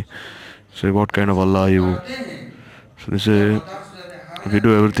for me. Say, what kind of Allah are you? So they say, we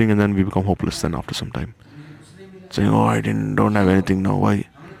do everything and then we become hopeless then after some time. Saying, oh, I don't have anything now. Why?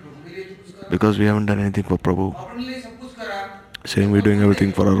 Because we haven't done anything for Prabhu. Saying we're doing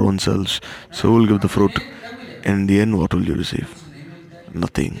everything for our own selves. So we'll give the fruit. And in the end, what will you receive?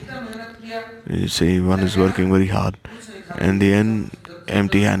 Nothing. You say one is working very hard. And in the end,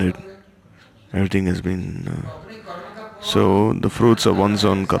 empty-handed. Everything has been... So the fruits of one's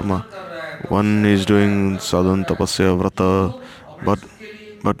own karma. One is doing sadhan, tapasya, vrata, but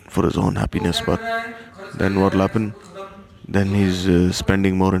for his own happiness. But then what will happen? Then he's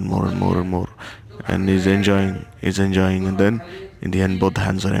spending more and more and more and more. And he's enjoying, and then in the end both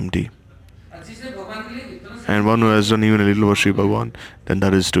hands are empty. And one who has done even a little worship Bhagwan, then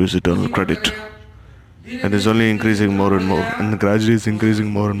that is to his eternal credit. And is only increasing more and more. And gradually is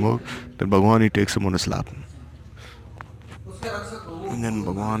increasing more and more. Then Bhagwan, he takes him on his lap. And then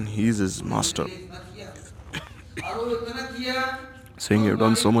Bhagwan, he is his master. Saying, you've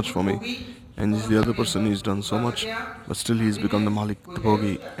done so much for me. And the other person, he's done so much, but still he's become the Malik, the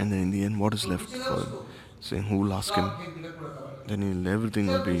Bhogi. And then in the end, what is left for him? Saying, who will ask him? Then everything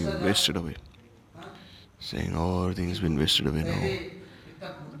will be wasted away. Saying, oh, everything has been wasted away now.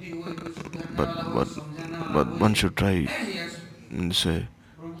 But one should try and say,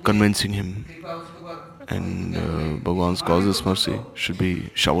 convincing him. And Bhagwan's causeless mercy should be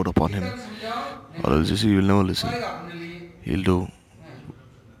showered upon him. Or else you see, he will never listen. He'll do.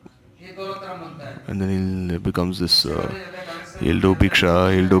 And then he becomes this, he'll do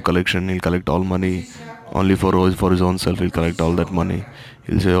bhiksha, he'll do collection, he'll collect all money. Only for his own self, he'll collect all that money.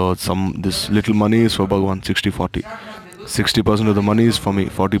 He'll say, oh, this little money is for Bhagwan, 60-40. 60% of the money is for me,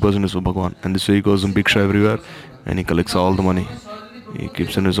 40% is for Bhagwan. And this way he goes in bhiksha everywhere and he collects all the money. He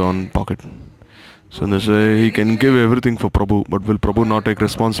keeps in his own pocket. So in this way, he can give everything for Prabhu, but will Prabhu not take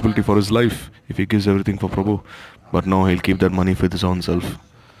responsibility for his life if he gives everything for Prabhu? But no, he'll keep that money for his own self.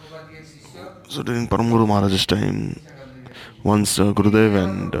 So during Param Guru Maharaj's time, once Gurudev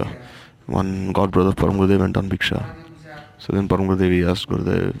and one god brother of Param Gurudev went on bhiksha. So then Param Gurudev asked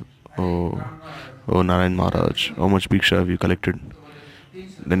Gurudev, oh Narayan Maharaj, how much bhiksha have you collected?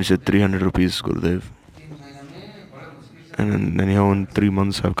 Then he said 300 rupees, Gurudev. And then in 3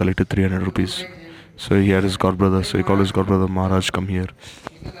 months I've collected 300 rupees. So he had his god brother, so he called his god brother, Maharaj, come here.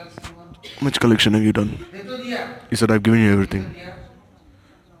 How much collection have you done? He said, I've given you everything.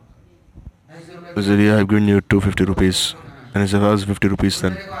 He said, yeah, I've given you 250 rupees. And he said, how's 50 rupees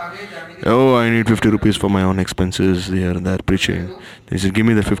then? Oh, I need 50 rupees for my own expenses here and there preaching. He said, give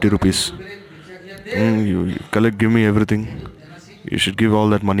me the 50 rupees. You collect, give me everything. You should give all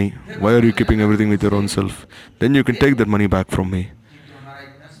that money. Why are you keeping everything with your own self? Then you can take that money back from me.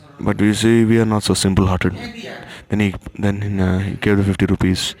 But we say we are not so simple-hearted. Then he gave the 50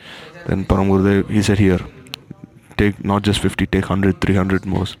 rupees. Then Param Gurudev, he said, here, take not just 50, take 100, 300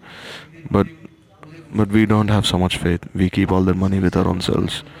 more. But but we don't have so much faith. We keep all that money with our own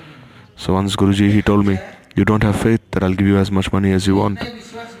selves. So once Guruji, he told me, you don't have faith that I'll give you as much money as you want.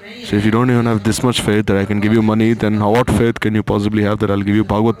 So if you don't even have this much faith that I can give you money, then what faith can you possibly have that I'll give you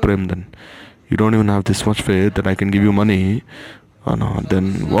Bhagavad Prem then? You don't even have this much faith that I can give you money. Oh no,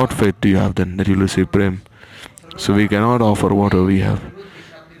 then what faith do you have then that you'll receive Prem? So we cannot offer whatever we have.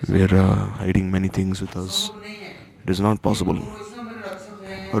 We are hiding many things with us. It is not possible.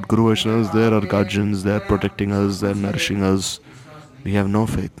 But Guru Vaishnavas, they are our guardians, they are protecting us, they are nourishing us. We have no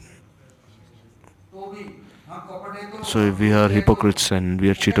faith. So if we are hypocrites and we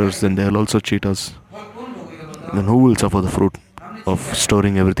are cheaters, then they will also cheat us. Then who will suffer the fruit of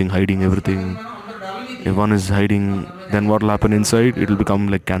storing everything, hiding everything? If one is hiding, then what will happen inside? It will become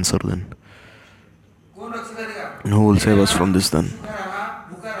like cancer then. And who will save us from this then?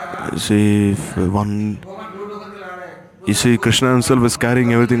 You see, Krishna himself is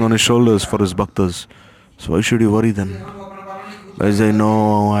carrying everything on his shoulders for his bhaktas. So why should you worry then? I say,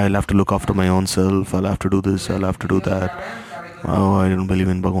 no, I'll have to look after my own self, I'll have to do this, I'll have to do that. Oh, I don't believe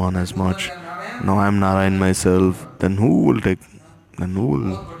in Bhagwan as much. No, I'm Narayan myself. Then who will take? Then who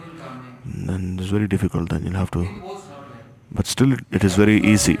will? Then it's very difficult, then you'll have to. But still, it is very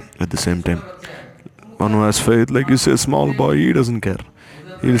easy at the same time. One who has faith, like you say, a small boy, he doesn't care.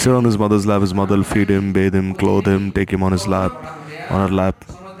 He'll sit on his mother's lap, his mother will feed him, bathe him, clothe him, take him on his lap, on her lap.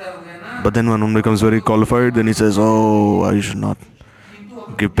 But then when one becomes very qualified, then he says, oh, I should not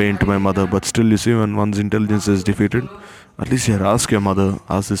give pain to my mother. But still, you see, when one's intelligence is defeated, at least here, ask your mother,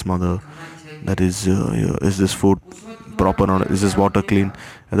 ask this mother, that is this food proper or is this water clean?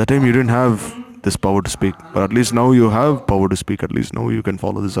 At that time, you didn't have this power to speak. But at least now you have power to speak. At least now you can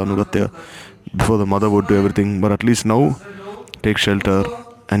follow this Anugatya. Before the mother would do everything. But at least now, take shelter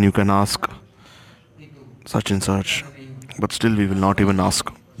and you can ask such and such. But still, we will not even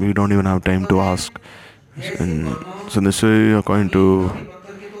ask. We don't even have time to ask. And so this way, according to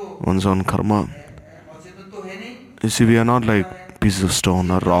one's own karma, you see, we are not like pieces of stone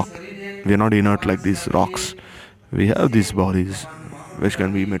or rock. We are not inert like these rocks. We have these bodies which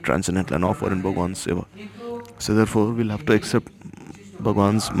can be made transcendental and offer in Bhagwan's seva. So therefore, we'll have to accept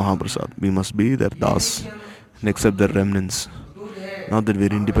Bhagwan's Mahaprasad. We must be their das and accept their remnants. Not that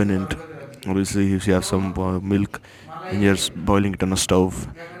we're independent. Obviously, if you have some milk and you're boiling it on a stove,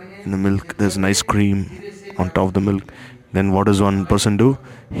 in the milk there's nice cream on top of the milk, then what does one person do?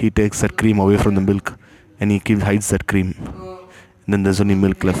 He takes that cream away from the milk and he hides that cream. And then there's only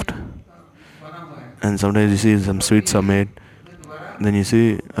milk left. And sometimes you see some sweets are made. Then you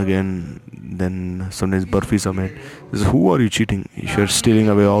see again, then sometimes burfis are made. So who are you cheating? If you're stealing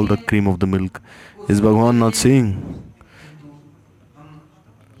away all the cream of the milk, is Bhagwan not seeing?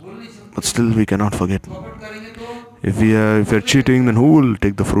 But still we cannot forget. If you're cheating, then who will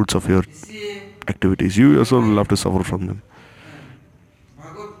take the fruits of your activities? You yourself will have to suffer from them.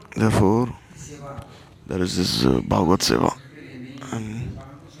 Therefore, there is this Bhagavad Seva. And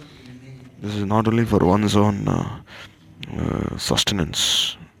this is not only for one's own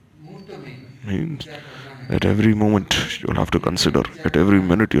sustenance. Means at every moment you'll have to consider. At every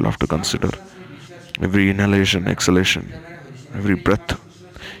minute you'll have to consider. Every inhalation, exhalation, every breath.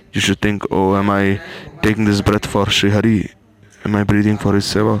 You should think, oh, am I taking this breath for Sri Hari? Am I breathing for his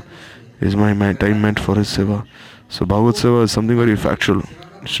seva? Is my time meant for his seva? So Bhagavad Seva is something very factual.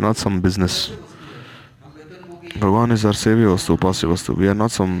 It's not some business. Bhagavan is our Sevya Vastu, Upasya Vastu. We are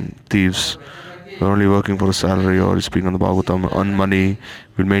not some thieves. We're only working for a salary or speaking on the Bhagavatam, earn money.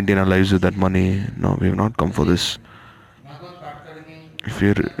 We'll maintain our lives with that money. No, we have not come for this.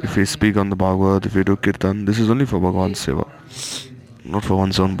 If we speak on the Bhagavad, if we do Kirtan, this is only for Bhagavan's Seva, not for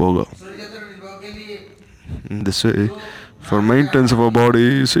one's own Bhoga. In this way, for maintenance of our body,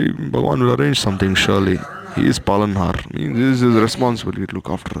 you see, Bhagavan will arrange something surely. He is Palanhar. Means this is his responsibility to look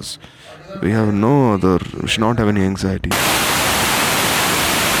after us. We have no other, we should not have any anxiety.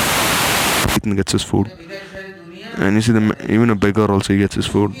 He gets his food. And you see, even a beggar also gets his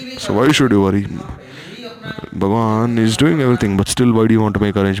food. So why should you worry? Bhagavan is doing everything, but still why do you want to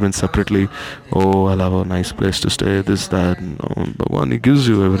make arrangements separately? Oh, I'll have a nice place to stay, this, that. No, Bhagavan, he gives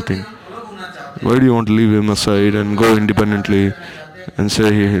you everything. Why do you want to leave him aside and go independently? and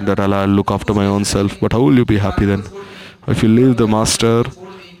say that I'll look after my own self. But how will you be happy then? If you leave the master,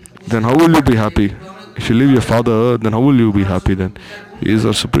 then how will you be happy? If you leave your father, then how will you be happy then? He is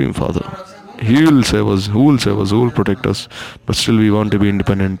our supreme father. He will save us. Who will save us? Who will protect us? But still we want to be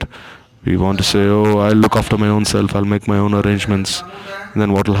independent. We want to say, oh, I'll look after my own self. I'll make my own arrangements. And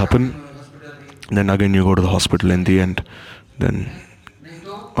then what will happen? Then again you go to the hospital in the end. Then,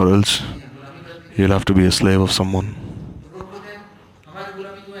 or else you'll have to be a slave of someone.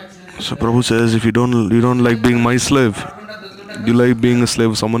 So Prabhu says, if you don't like being my slave, you like being a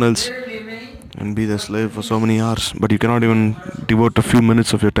slave of someone else, and be the slave for so many hours, but you cannot even devote a few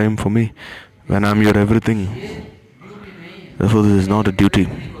minutes of your time for me when I'm your everything. Therefore, this is not a duty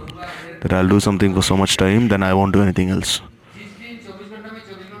that I'll do something for so much time, then I won't do anything else.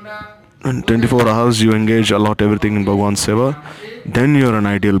 In 24 hours you engage, allot everything in Bhagwan's Seva, then you're an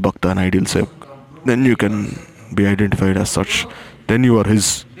ideal Bhakta, an ideal Sevak. Then you can be identified as such. Then you are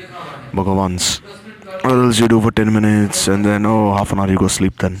his, Bhagavan's. Or else you do for 10 minutes and then, oh, half an hour you go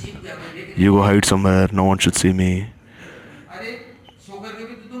sleep then. You go hide somewhere, no one should see me.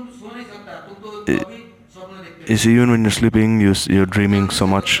 You see, even when you're sleeping, you're dreaming so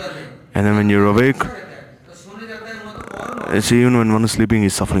much. And then when you're awake, you see, even when one is sleeping,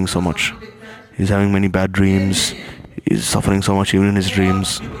 he's suffering so much. He's having many bad dreams. He's suffering so much even in his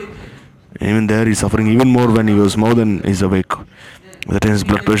dreams. Even there, he's suffering even more when he was more than he's awake. That his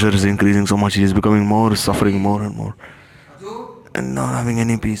blood pressure is increasing so much, he is becoming more, suffering more and more, and not having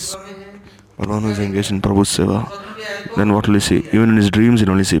any peace. But one who is engaged in Prabhu's Seva, then what will he see? Even in his dreams, he'll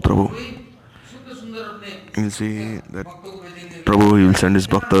only see Prabhu. He'll see that Prabhu, he will send his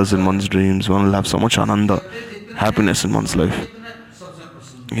bhaktas in one's dreams. One will have so much ananda, happiness in one's life.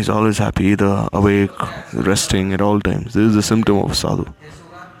 He's always happy, either awake, resting at all times. This is the symptom of a sadhu.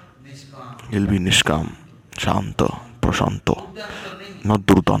 He'll be nishkam, shanta, prashanto, not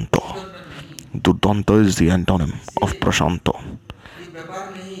durdanto. Durdanto is the antonym of prashanto.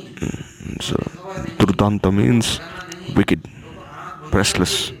 So durdanta means wicked,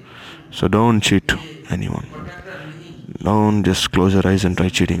 restless. So don't cheat anyone. Don't just close your eyes and try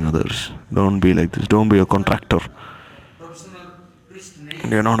cheating others. Don't be like this. Don't be a contractor.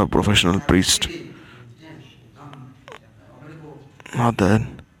 You're not a professional priest. Not that.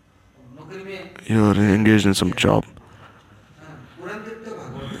 You're engaged in some job.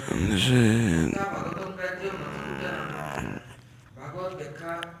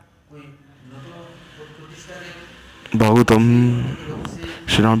 Bhagavatam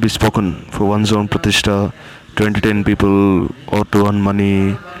should not be spoken for one's own pratishtha, to entertain people or to earn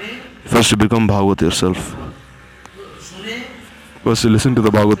money. First, to become Bhagavat yourself. First, to listen to the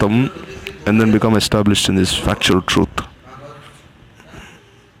Bhagavatam and then become established in this factual truth.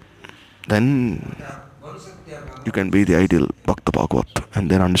 Then you can be the ideal Bhakta Bhagavat and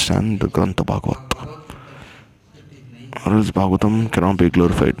then understand the Grantha Bhagavat. Or else Bhagavatam cannot be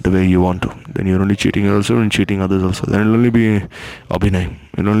glorified the way you want to. Then you're only cheating yourself and cheating others also. Then it'll only be abhinay.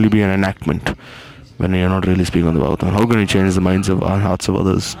 It'll only be an enactment when you're not really speaking on the Bhagavatam. How can you change the minds of hearts of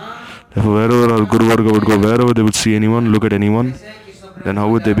others? Therefore, wherever our Guru Varga would go, wherever they would see anyone, look at anyone, then how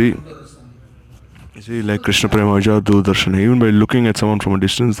would they be? You see, like Krishna Premaja, Durdarshana, even by looking at someone from a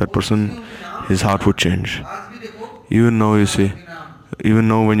distance, that person, his heart would change. Even now, you see, even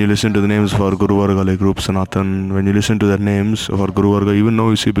now when you listen to the names of our Guru Varga, like Rup Sanatan, when you listen to the names of our Guru Varga, even now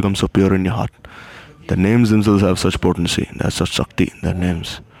you see it becomes so pure in your heart. The names themselves have such potency, they have such Shakti, their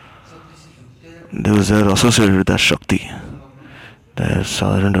names. They are associated with that Shakti. They are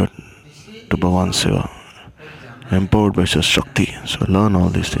surrendered to Bhagavan's Seva, empowered by such Shakti. So learn all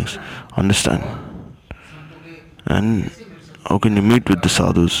these things, understand. And how can you meet with the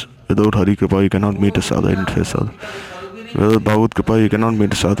sadhus? Without Hari Kripa, you cannot meet a sadhu, identify a sadhu. Without Bhagavad Kripa, you cannot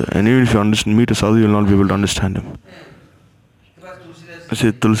meet a sadhu. And even if you meet a sadhu, you will not be able to understand him. I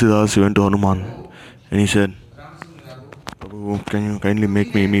said, Tulsidas, he went to Hanuman and he said, Prabhu, can you kindly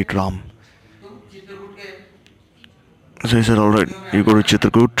make me meet Ram? So he said, alright, you go to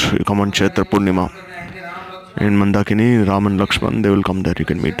Chitrakoot, you come on Chaitra Purnima. In Mandakini, Ram and Lakshman, they will come there, you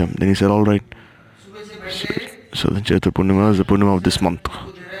can meet them. Then he said, alright. So then Chaitra Purnima is the Purnima of this month.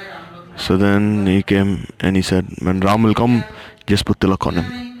 So then he came and he said, when Ram will come, just put tilak on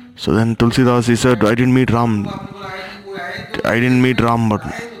him. So then Tulsidas, he said, I didn't meet Ram, but...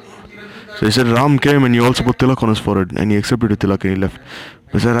 So he said, Ram came and you also put tilak on his forehead. And he accepted the tilak and he left.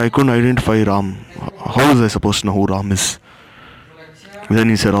 He said, I couldn't identify Ram. How was I supposed to know who Ram is? Then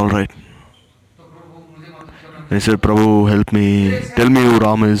he said, alright. Then he said, Prabhu, help me, tell me who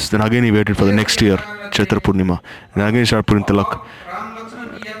Ram is. Then again he waited for the next year, Chaitra Purnima. And again he started putting tilak.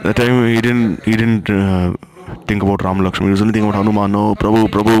 That time he didn't think about Ram Lakshman. He was only thinking about Hanuman. Oh, Prabhu,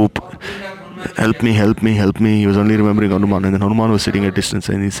 Prabhu, help me, help me, help me. He was only remembering Hanuman. And then Hanuman was sitting at distance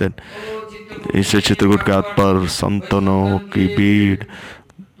and he said, Chitragut ke haat par santano ki bead,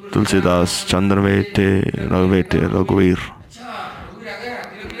 Tulsidas, Chandravete, Raghavete, Raghavir.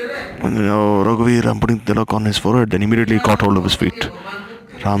 And Raghavir, I'm putting tilak on his forehead. Then immediately he caught hold of his feet,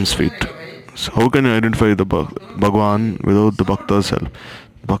 Ram's feet. So how can you identify the Bhagwan without the Bhakta's help?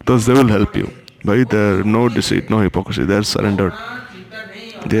 Bhaktas, they will help you. Right? They're no deceit, no hypocrisy. They're surrendered.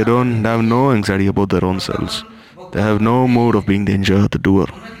 They don't have no anxiety about their own selves. They have no mood of being the enjoyer, the doer.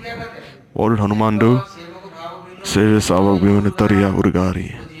 What did Hanuman do? Save Savak Bhimanitariya Urgari.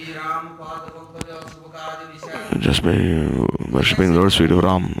 Just by worshipping the Lord's feet of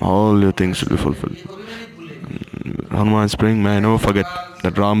Ram, all your things will be fulfilled. Hanuman is praying, may I never forget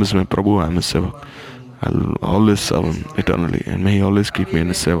that Ram is my Prabhu, I am his seva. I'll always serve him eternally, and may he always keep me in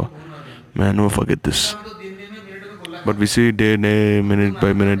his seva. May I never forget this. But we see day, minute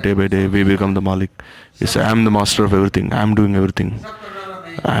by minute, day by day, we become the Malik. We say, I am the master of everything, I am doing everything,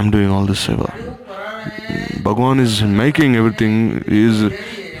 I am doing all this seva. Bhagwan is making everything.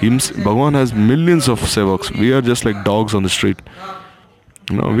 Bhagwan has millions of sevaks. We are just like dogs on the street.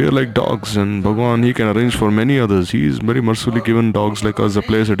 We are like dogs, and Bhagwan, he can arrange for many others. He is very mercifully given dogs like us a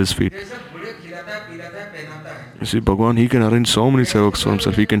place at his feet. You see, Bhagwan, he can arrange so many sevaks for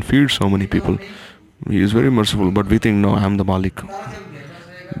himself. He can feed so many people. He is very merciful, but we think, no, I am the Malik.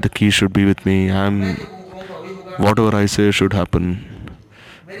 The key should be with me. Whatever I say should happen.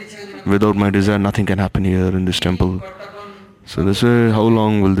 Without my desire, nothing can happen here in this temple. So this way, how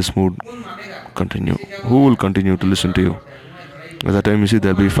long will this mood continue? Who will continue to listen to you? At that time, you see,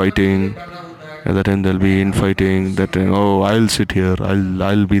 there'll be fighting. At that time, there'll be infighting. That time, oh, I'll sit here.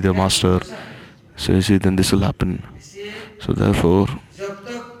 I'll be the master. So you see, then this will happen. So therefore,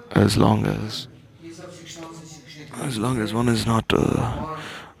 as long as one is not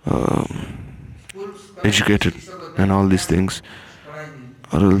educated and all these things,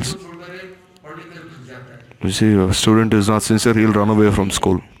 or else, you see, if a student is not sincere, he'll run away from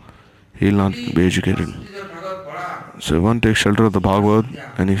school. He'll not be educated. So if one takes shelter of the Bhagavad,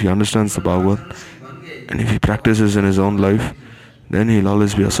 and if he understands the Bhagavad, and if he practices in his own life, then he'll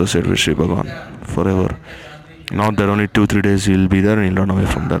always be associated with Sri Bhagavan forever. Not that only 2-3 days he'll be there and he'll run away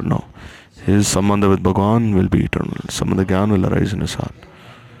from there. No. His sambandha with Bhagavan will be eternal. Sambandha Gyan will arise in his heart.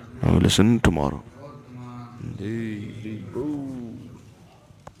 I will listen tomorrow.